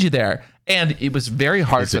challenge you there. And it was very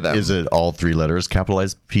hard for them. Is it all three letters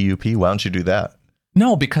capitalized PUP? Why don't you do that?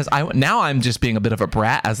 No, because I'm just being a bit of a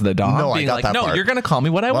brat as the dog. No, being I got like, that no, part. You're going to call me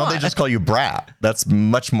what I want. Well, they just call you brat. That's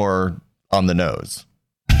much more on the nose.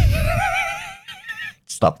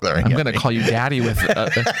 Stop glaring. I'm going to call you daddy with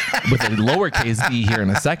a lowercase d here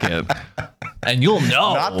in a second. And you'll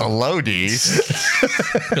know. Not the low D.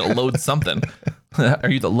 You'll load something.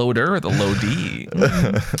 Are you the loader or the low D?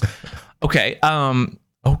 Okay.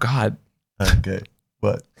 Oh, God. Okay.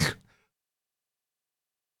 What?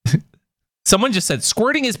 Someone just said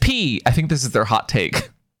squirting is pee. I think this is their hot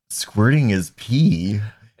take. Squirting is pee?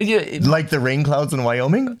 Like the rain clouds in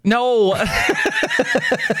Wyoming? No.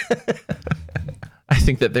 I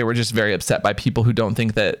think that they were just very upset by people who don't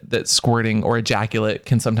think that squirting or ejaculate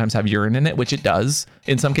can sometimes have urine in it, which it does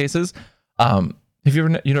in some cases. Have you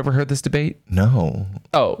never heard this debate? No.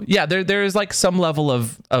 Oh yeah, there is like some level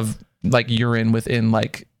of like urine within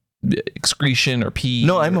like excretion or pee.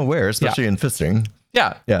 No, I'm aware, especially in fisting.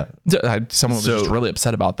 Yeah. Yeah. Someone was just really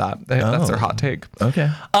upset about that. That's their hot take. Okay.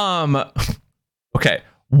 Okay.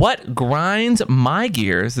 What grinds my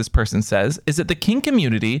gears, this person says, is that the kink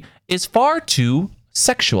community is far too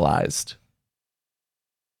sexualized.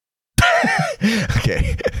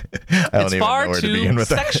 Okay. I don't it's even far know where too to begin with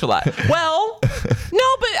sexualized. Well,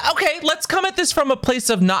 no, but Okay, let's come at this from a place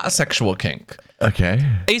of not a sexual kink. Okay.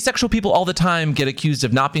 Asexual people all the time get accused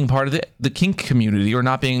of not being part of the kink community or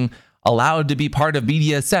not being allowed to be part of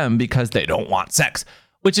BDSM because they don't want sex,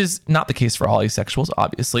 which is not the case for all asexuals,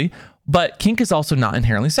 obviously. But kink is also not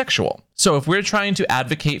inherently sexual. So if we're trying to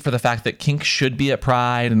advocate for the fact that kink should be at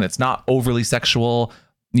Pride and it's not overly sexual,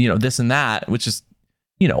 this and that, which is,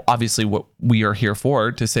 obviously what we are here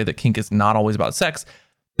for, to say that kink is not always about sex.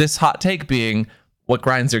 This hot take being what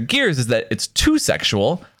grinds their gears is that it's too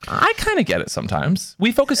sexual. I kind of get it sometimes.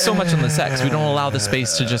 We focus so much on the sex, we don't allow the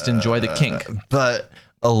space to just enjoy the kink. But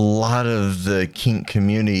a lot of the kink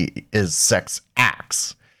community is sex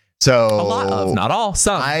acts. So A lot of, not all,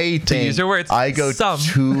 some. To use your words, I go some.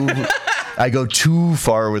 I go too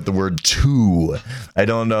far with the word too. I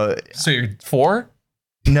don't know. So you're 4?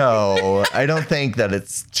 No, I don't think that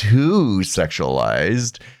it's too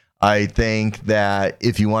sexualized. I think that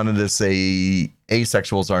if you wanted to say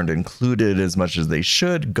asexuals aren't included as much as they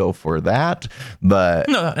should, go for that. But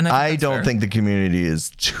No, and I don't fair. think the community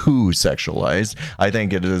is too sexualized. I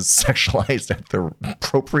think it is sexualized at the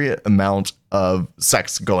appropriate amount of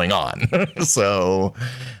sex going on. So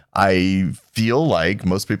I feel like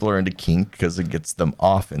most people are into kink because it gets them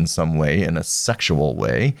off in some way, in a sexual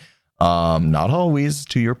way. Not always,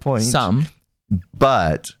 to your point. Some.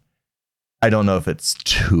 But I don't know if it's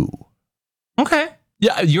too. Okay.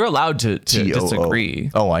 Yeah, you're allowed to TOO. disagree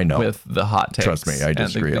Oh, I know. with the hot takes. Trust me, I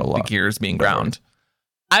disagree and a lot. The gears being ground.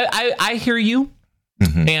 I hear you.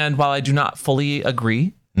 Mhm. And while I do not fully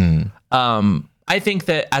agree, I think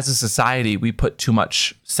that as a society, we put too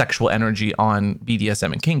much sexual energy on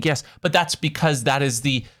BDSM and kink. Yes, but that's because that is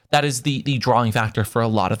the drawing factor for a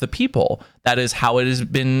lot of the people. That is how it has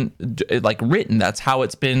been written. That's how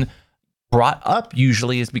it's been brought up,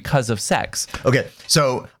 usually, is because of sex. Okay,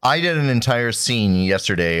 so I did an entire scene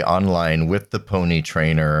yesterday online with the pony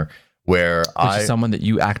trainer where Which is someone that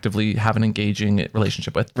you actively have an engaging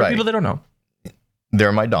relationship with. For Right. people that don't know.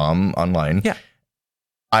 they're my dom online. Yeah.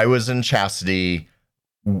 I was in chastity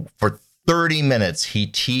for 30 minutes. He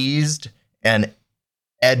teased and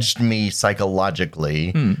edged me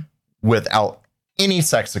psychologically without any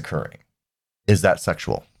sex occurring. Is that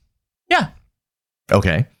sexual? Yeah.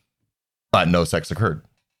 Okay. But no sex occurred.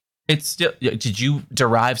 It's still. Did you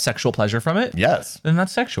derive sexual pleasure from it? Yes. Then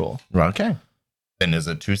that's sexual. Okay. Then is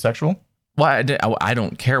it too sexual? Well, I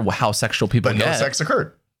don't care how sexual people But get. no sex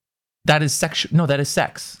occurred. That is sexual. No, that is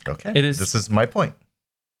sex. Okay. It is. This is my point.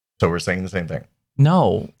 So we're saying the same thing.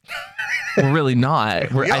 No, we're really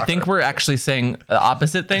not. We I are. think we're actually saying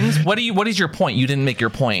opposite things. What is your point? You didn't make your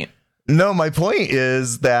point. No, my point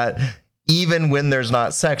is that even when there's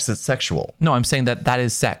not sex, it's sexual. No, I'm saying that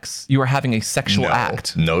is sex. You are having a sexual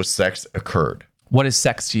act. No sex occurred. What is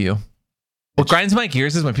sex to you? What grinds my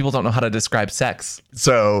gears is when people don't know how to describe sex.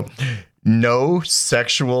 So no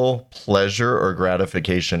sexual pleasure or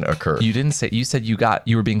gratification occurred. You didn't say. You said you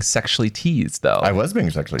were being sexually teased, though. I was being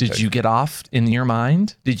sexually Did teased. you get off in your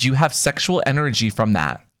mind? Did you have sexual energy from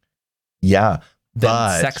that? Yeah. Then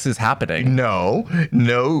But sex is happening. no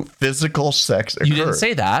physical sex occurred. You didn't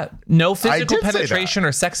say that. No physical did say penetration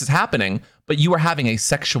or sex is happening, but you are having a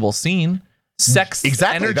sexual scene. Sex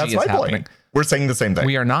Exactly. energy That's is my happening. point. We're saying the same thing.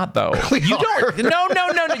 We are not, though. We You are. don't.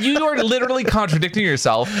 No. You are literally contradicting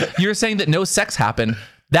yourself. You're saying that no sex happened.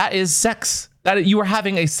 That is sex. That you are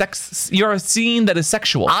having a sex. You're a scene that is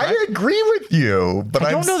sexual. I correct? agree with you, but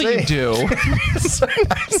I don't know that you do.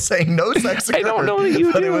 I'm saying no sex occurred. I don't know that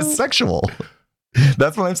you but do. it was sexual.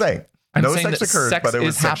 That's what I'm saying. I'm no saying sex that occurred, sex but it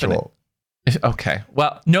was is happening. sexual. Okay.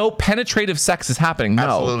 Well, no penetrative sex is happening. No.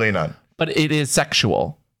 Absolutely none. But it is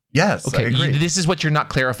sexual. Yes, I Okay. agree. This is what you're not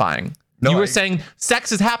clarifying. No, you were I- saying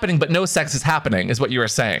sex is happening, but no sex is happening, is what you were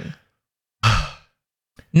saying.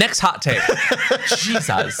 Next hot take.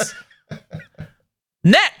 Jesus.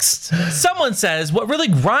 Next, someone says, what really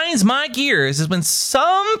grinds my gears is when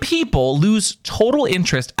some people lose total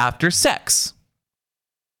interest after sex.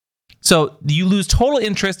 So you lose total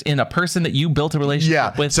interest in a person that you built a relationship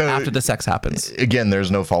Yeah, with so- after the sex happens. Again, there's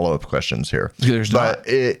no follow-up questions here. There's not.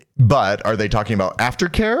 But are they talking about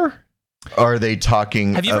aftercare? Are they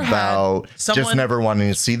talking Have you ever had about just someone- never wanting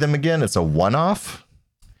to see them again? It's a one-off?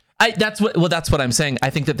 That's what I'm saying. I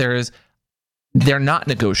think that they're not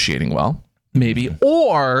negotiating well, maybe.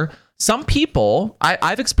 Or some people,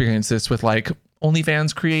 I've experienced this with like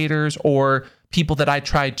OnlyFans creators or people that I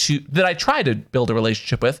try to build a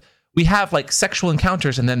relationship with. We have like sexual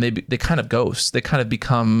encounters and then they kind of ghost. They kind of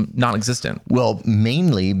become non-existent. Well,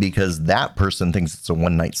 mainly because that person thinks it's a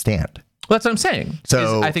one-night stand. Well, that's what I'm saying.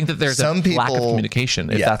 So I think that there's a some lack of people- communication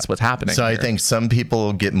if yeah. that's what's happening. So I here. think some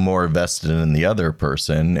people get more vested in the other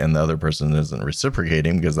person, and the other person isn't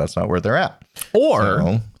reciprocating because that's not where they're at.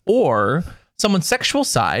 or someone's sexual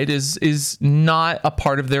side is not a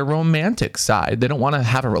part of their romantic side. They don't want to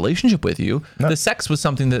have a relationship with you. No. The sex was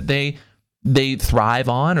something that they thrive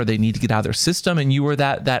on, or they need to get out of their system, and you were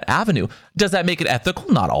that avenue. Does that make it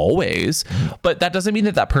ethical? Not always, but that doesn't mean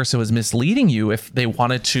that person was misleading you if they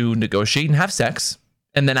wanted to negotiate and have sex,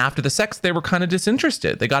 and then after the sex they were kind of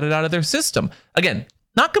disinterested. They got it out of their system. Again,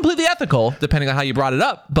 not completely ethical depending on how you brought it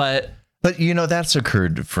up, but that's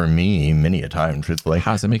occurred for me many a time, truthfully.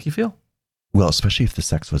 how does it make you feel? Well, especially if the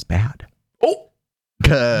sex was bad. Oh,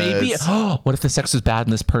 'Cause- maybe. What if the sex was bad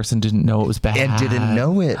and this person didn't know it was bad? and didn't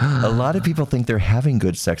know it. A lot of people think they're having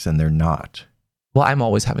good sex and they're not. Well, I'm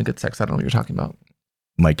always having good sex. I don't know what you're talking about.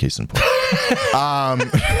 My case in point.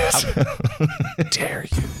 Dare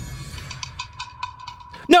you?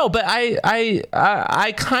 No, but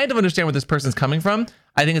I kind of understand where this person's coming from.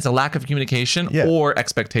 I think it's a lack of communication or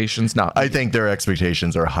expectations. Not. I think their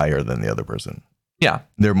expectations are higher than the other person. Yeah.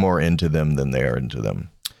 They're more into them than they are into them.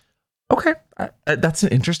 Okay. That's an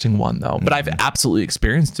interesting one, though. But I've absolutely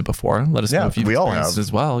experienced it before. Let us know if you've we all experienced have. it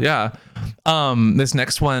as well. Yeah. This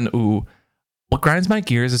next one, what grinds my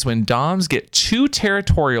gears is when doms get too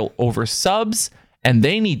territorial over subs, and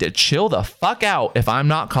they need to chill the fuck out if I'm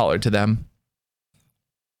not collared to them.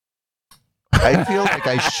 I feel like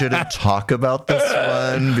I shouldn't talk about this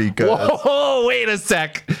one because... Whoa, wait a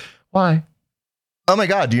sec. Why? Oh my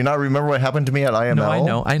God, do you not remember what happened to me at IML?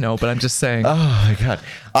 No, I know, but I'm just saying. Oh my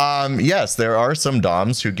God. Yes, there are some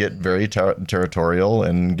DOMs who get very territorial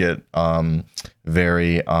and get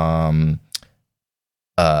very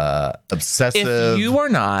obsessive. If you are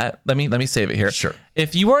not, let me save it here. Sure.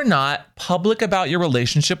 If you are not public about your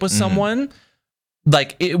relationship with someone,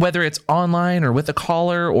 like whether it's online or with a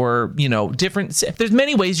caller or, different, there's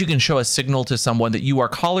many ways you can show a signal to someone that you are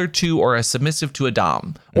collared to or are submissive to a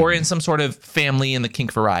dom or in some sort of family in the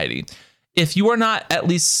kink variety. If you are not at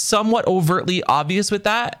least somewhat overtly obvious with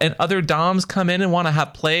that and other doms come in and want to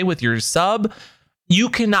have play with your sub, you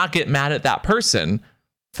cannot get mad at that person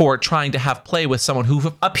for trying to have play with someone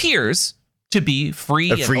who appears to be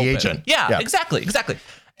free A and free open. agent. Yeah, exactly.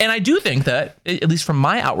 And I do think that, at least from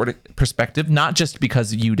my outward perspective, not just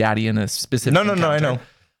because you, Daddy, in a specific No, I know.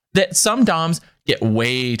 that some doms get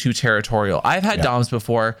way too territorial. I've had doms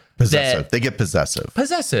before Possessive. that They get possessive.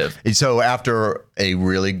 possessive. So after a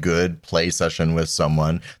really good play session with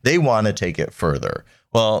someone, they want to take it further.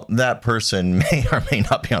 Well, that person may or may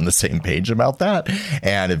not be on the same page about that.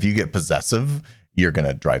 And if you get possessive, you're going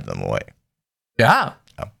to drive them away. Yeah.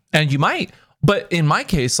 Oh. And you might. But in my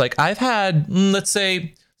case, like I've had, let's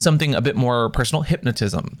say, something a bit more personal,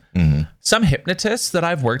 hypnotism. Some hypnotists that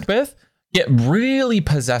I've worked with get really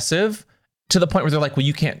possessive to the point where they're like, well,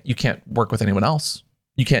 you can't work with anyone else.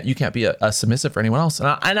 You can't be a submissive for anyone else.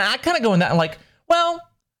 And I kind of go in that and like, well,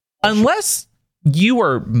 unless you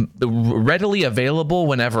are readily available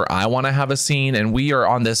whenever I want to have a scene and we are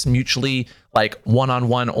on this mutually like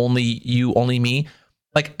one-on-one, only you, only me.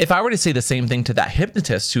 Like if I were to say the same thing to that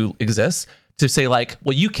hypnotist who exists, to say like,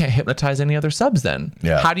 well, you can't hypnotize any other subs then.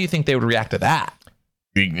 Yeah. How do you think they would react to that?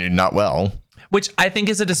 Not well. Which I think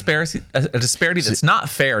is a disparity that's not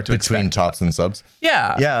fair to Between expect. tops and subs.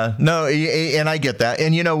 Yeah. Yeah. No, and I get that.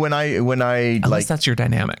 And when I Unless like, that's your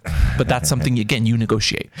dynamic. But that's something, again, you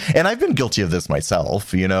negotiate. and I've been guilty of this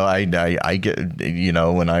myself. I get,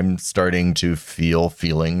 when I'm starting to feel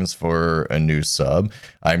feelings for a new sub,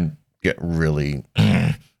 I'm get really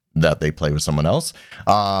that they play with someone else.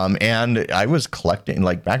 And I was collecting,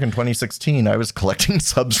 like back in 2016, I was collecting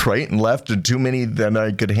subs right and left, and too many than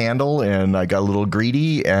I could handle. And I got a little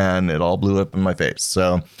greedy and it all blew up in my face.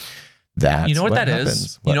 So that's You know what that happens.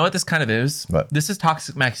 is? You know what this kind of is? What? This is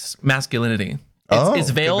toxic masculinity. Oh, It's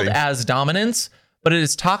veiled could be. as dominance, but it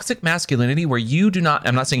is toxic masculinity where you do not,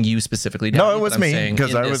 I'm not saying you specifically. No, Daddy, it was but I'm me saying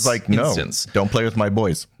because in I was this like, no, instance, don't play with my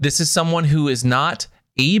boys. this is someone who is not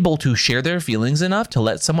able to share their feelings enough to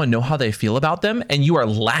let someone know how they feel about them, and you are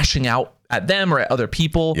lashing out at them or at other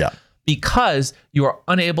people because you are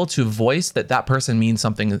unable to voice that person means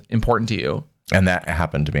something important to you. And that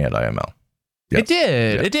happened to me at IML. Yes.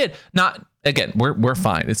 It did. Not again, we're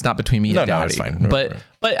fine. It's not between me and No, Daddy. it's fine. But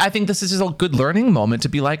I think this is just a good learning moment to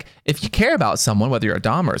be like, if you care about someone, whether you're a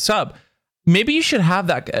dom or a sub, maybe you should have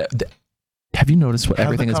that. Have you noticed what Have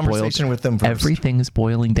everything the is boiled? conversation with them first. Everything is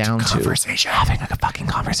boiling down to Conversation. having a fucking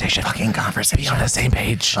conversation. Be on the same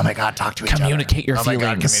page. Oh my God, talk to each other. Communicate your Oh my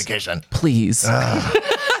God, feelings. communication. Please.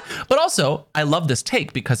 But also, I love this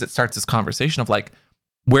take because it starts this conversation of like,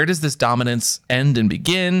 Where does this dominance end and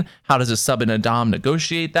begin? How does a sub and a dom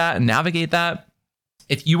negotiate that and navigate that?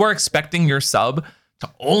 If you are expecting your sub to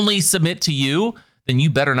only submit to you, then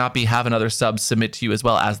you better not be having other subs submit to you as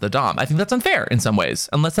well as the dom. I think that's unfair in some ways,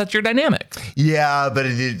 unless that's your dynamic. Yeah, but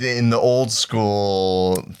in the old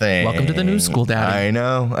school thing. Welcome to the new school, Daddy. I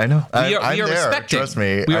know. We are there. respecting. Trust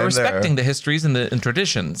me. We are I'm respecting there. the histories and the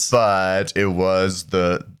traditions. But it was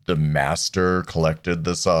the master collected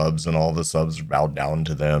the subs, and all the subs bowed down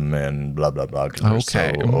to them, and blah blah blah. Okay,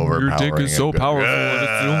 so overpowering. your dick is so powerful, and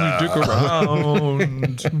it's the only dick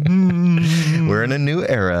around. We're in a new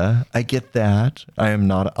era. I get that. I am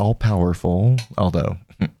not all powerful, although.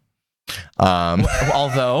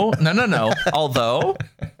 Although, no. Although,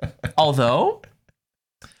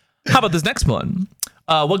 how about this next one?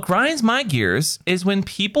 What grinds my gears is when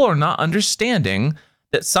people are not understanding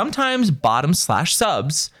that sometimes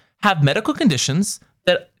bottom/subs have medical conditions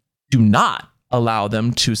that do not allow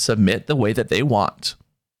them to submit the way that they want.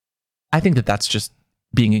 I think that that's just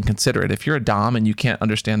being inconsiderate. If you're a dom and you can't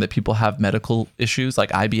understand that people have medical issues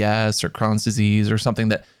like IBS or Crohn's disease or something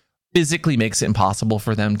that physically makes it impossible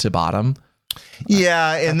for them to bottom.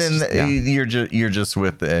 Yeah, and then you're just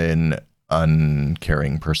with an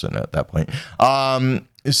uncaring person at that point.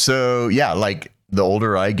 So yeah, like the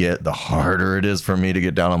older I get, the harder it is for me to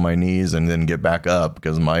get down on my knees and then get back up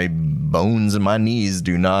because my bones in my knees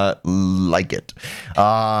do not like it.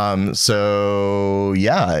 So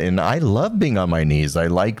yeah, and I love being on my knees. I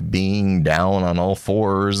like being down on all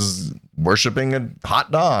fours, worshiping a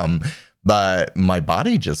hot dom, but my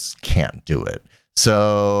body just can't do it.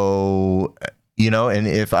 So, you know, and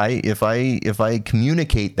if I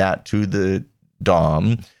communicate that to the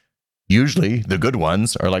dom, usually the good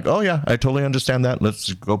ones are like, oh yeah, I totally understand that.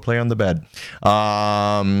 Let's go play on the bed.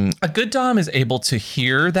 A good dom is able to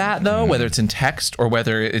hear that though, whether it's in text or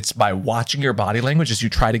whether it's by watching your body language as you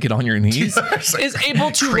try to get on your knees, is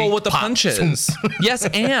able to roll with the punches. Yes,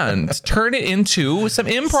 and turn it into some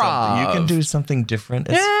improv. You can do something different.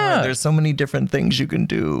 It's fine. There's so many different things you can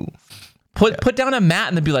do. Put down a mat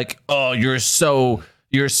and then be like, oh, you're so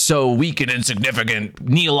weak and insignificant.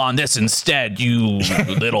 Kneel on this instead, you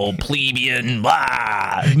little plebeian.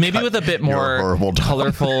 Blah. Maybe with a bit more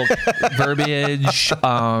colorful verbiage,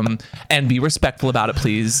 and be respectful about it,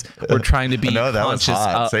 please. We're trying to be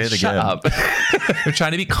conscious. Say it again. Shut up. We're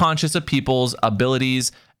trying to be conscious of people's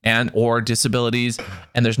abilities and or disabilities,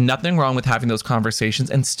 and there's nothing wrong with having those conversations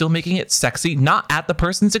and still making it sexy, not at the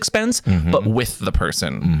person's expense, but with the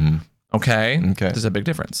person. Okay. There's a big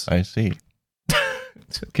difference. I see.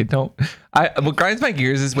 Okay, what grinds my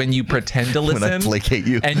gears is when you pretend to listen when I placate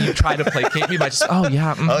you and you try to placate me by just,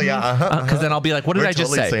 because then I'll be like, what did I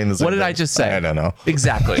just say? What did I just say? I don't know.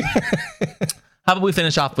 Exactly. How about we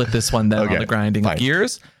finish off with this one then on the grinding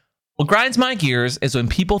gears? What grinds my gears is when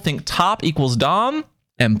people think top equals dom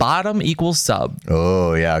and bottom equals sub.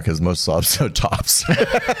 Oh yeah, because most subs are tops.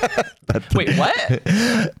 Wait, what?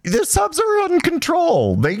 The subs are in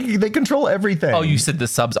control. They control everything. Oh, you said the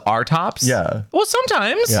subs are tops? Yeah. Well,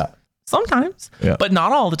 sometimes. Yeah. Sometimes. Yeah. But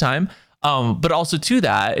not all the time. But also to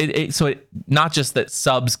that, so not just that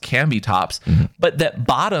subs can be tops, but that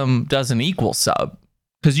bottom doesn't equal sub.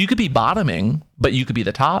 Because you could be bottoming, but you could be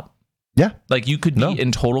the top. Yeah. Like you could be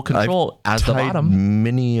in total control as the bottom.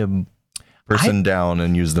 Many a person down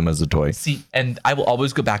and use them as a toy. See, and I will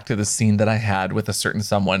always go back to the scene that I had with a certain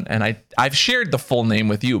someone, and I've shared the full name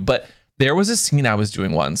with you, but there was a scene I was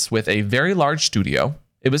doing once with a very large studio.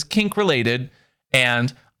 It was kink related,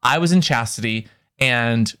 and I was in chastity,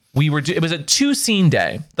 and it was a 2-scene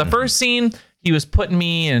day. The first scene, he was putting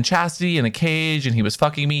me in chastity in a cage, and he was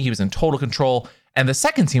fucking me. He was in total control. And the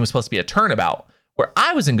second scene was supposed to be a turnabout where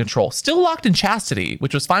I was in control, still locked in chastity,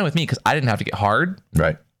 which was fine with me because I didn't have to get hard.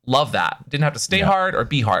 Right. Love that. Didn't have to stay hard or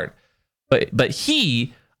be hard. But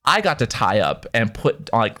I got to tie up and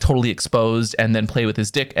put like totally exposed and then play with his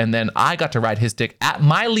dick. And then I got to ride his dick at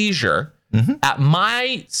my leisure, at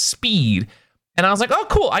my speed. And I was like, oh,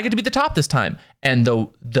 cool. I get to be the top this time. And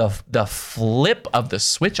the flip of the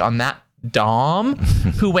switch on that dom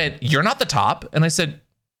who went, you're not the top. And I said,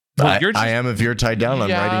 well, I am if you're tied down. I'm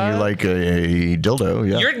riding you like a dildo.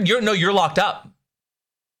 Yeah. You're locked up.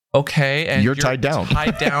 Okay, and you're tied down.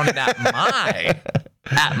 Tied down at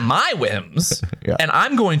my whims. Yeah. and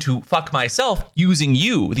I'm going to fuck myself using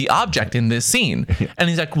you, the object in this scene. And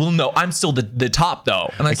he's like, well, no, I'm still the top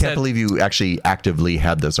though. And I I can't believe you actually actively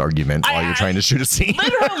had this argument while you're trying to shoot a scene.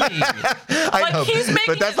 Literally. I know, he's making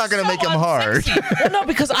but that's not going to so make him hard. unsexy. Well, no,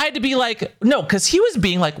 because I had to be like, no, because he was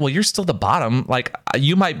being like, well, you're still the bottom. Like,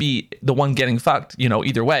 you might be the one getting fucked,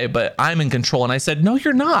 either way, but I'm in control. And I said, no,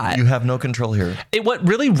 you're not. You have no control here. What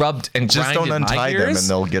really rubbed and Just grinded don't my untie them gears, and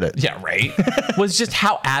they'll get it. yeah, right. Was just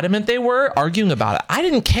how adamant they were arguing about it. I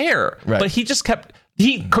didn't care, Right. but he just kept.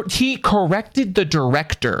 He corrected the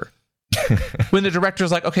director. When the director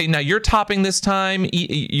was like, okay, now you're topping this time.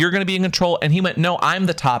 You're going to be in control. And he went, no, I'm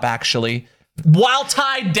the top actually. While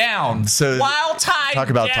tied down. So while tied talk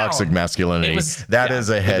about down. toxic masculinity. That is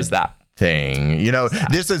a it head was that. thing.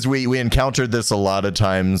 This is we encountered this a lot of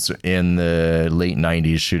times in the late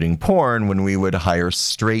 90s shooting porn when we would hire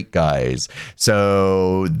straight guys.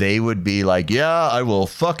 So they would be like, yeah, I will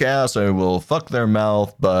fuck ass, I will fuck their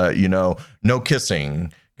mouth, but no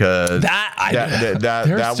kissing. Because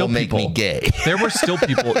that will make me gay. There were still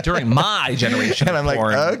people during my generation. And I'm like,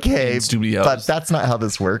 porn okay, in studios. but that's not how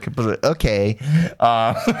this works. But okay.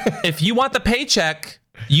 If you want the paycheck,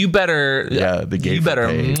 you better. Yeah, the gay You better.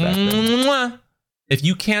 pay back then. If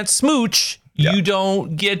you can't smooch, you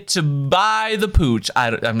don't get to buy the pooch.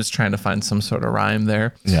 I'm just trying to find some sort of rhyme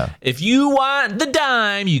there. Yeah. If you want the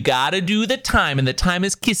dime, you gotta do the time, and the time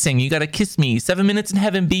is kissing. You gotta kiss me. 7 minutes in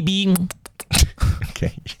heaven, baby.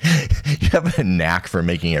 Okay. You have a knack for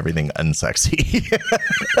making everything unsexy.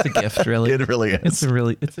 It's a gift, really. It really is. It's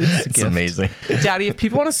a gift. It's amazing. Daddy, if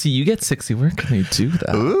people want to see you get sexy, where can they do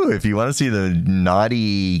that? Ooh, if you want to see the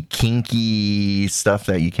naughty, kinky stuff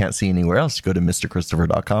that you can't see anywhere else, go to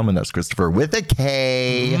MrChristopher.com, and that's Christopher with a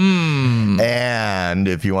K. And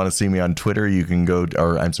if you want to see me on Twitter, you can go,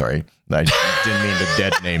 I'm sorry, I didn't mean to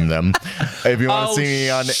dead name them. If you want to see me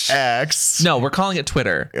on X. No, we're calling it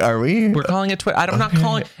Twitter. Are we? We're calling it Twitter. I'm not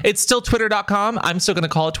calling it. It's still Twitter.com. I'm still going to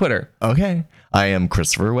call it Twitter. Okay. I am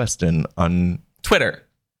Christopher Weston on Twitter.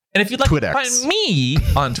 And if you'd like to Twitx. find me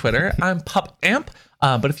on Twitter, I'm PupAmp.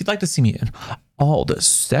 But if you'd like to see me in all the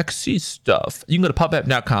sexy stuff, you can go to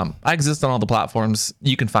PupAmp.com. I exist on all the platforms.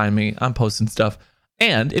 You can find me. I'm posting stuff.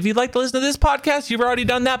 And if you'd like to listen to this podcast, you've already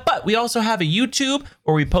done that. But we also have a YouTube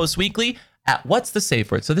where we post weekly at What's the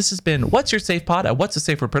Safe Word. So this has been What's Your Safe Pod at What's the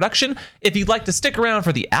Safe Word production. If you'd like to stick around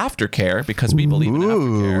for the aftercare, because we believe in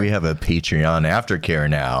aftercare. We have a Patreon aftercare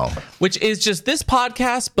now. Which is just this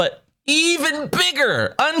podcast, but even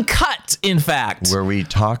bigger, uncut, in fact. Where we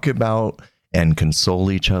talk about and console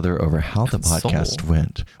each other over how the podcast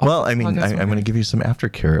went. Well, I mean, I'm going to give you some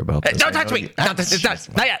aftercare about this. Don't touch me.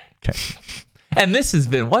 Not yet. Okay. And this has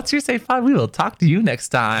been What's Your Safe Pod. We will talk to you next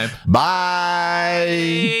time.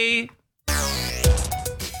 Bye.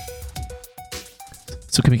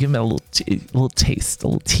 So can we give him a little taste, a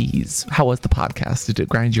little tease? How was the podcast? Did it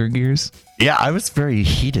grind your gears? Yeah, I was very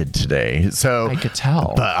heated today. So I could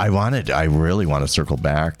tell. But I really want to circle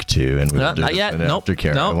back to, and we'll do not yet. Nope.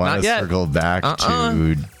 aftercare. Nope, I want not to yet. circle back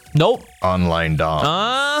to Nope. online dom.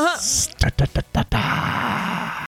 Uh-huh. Da, da, da, da, da.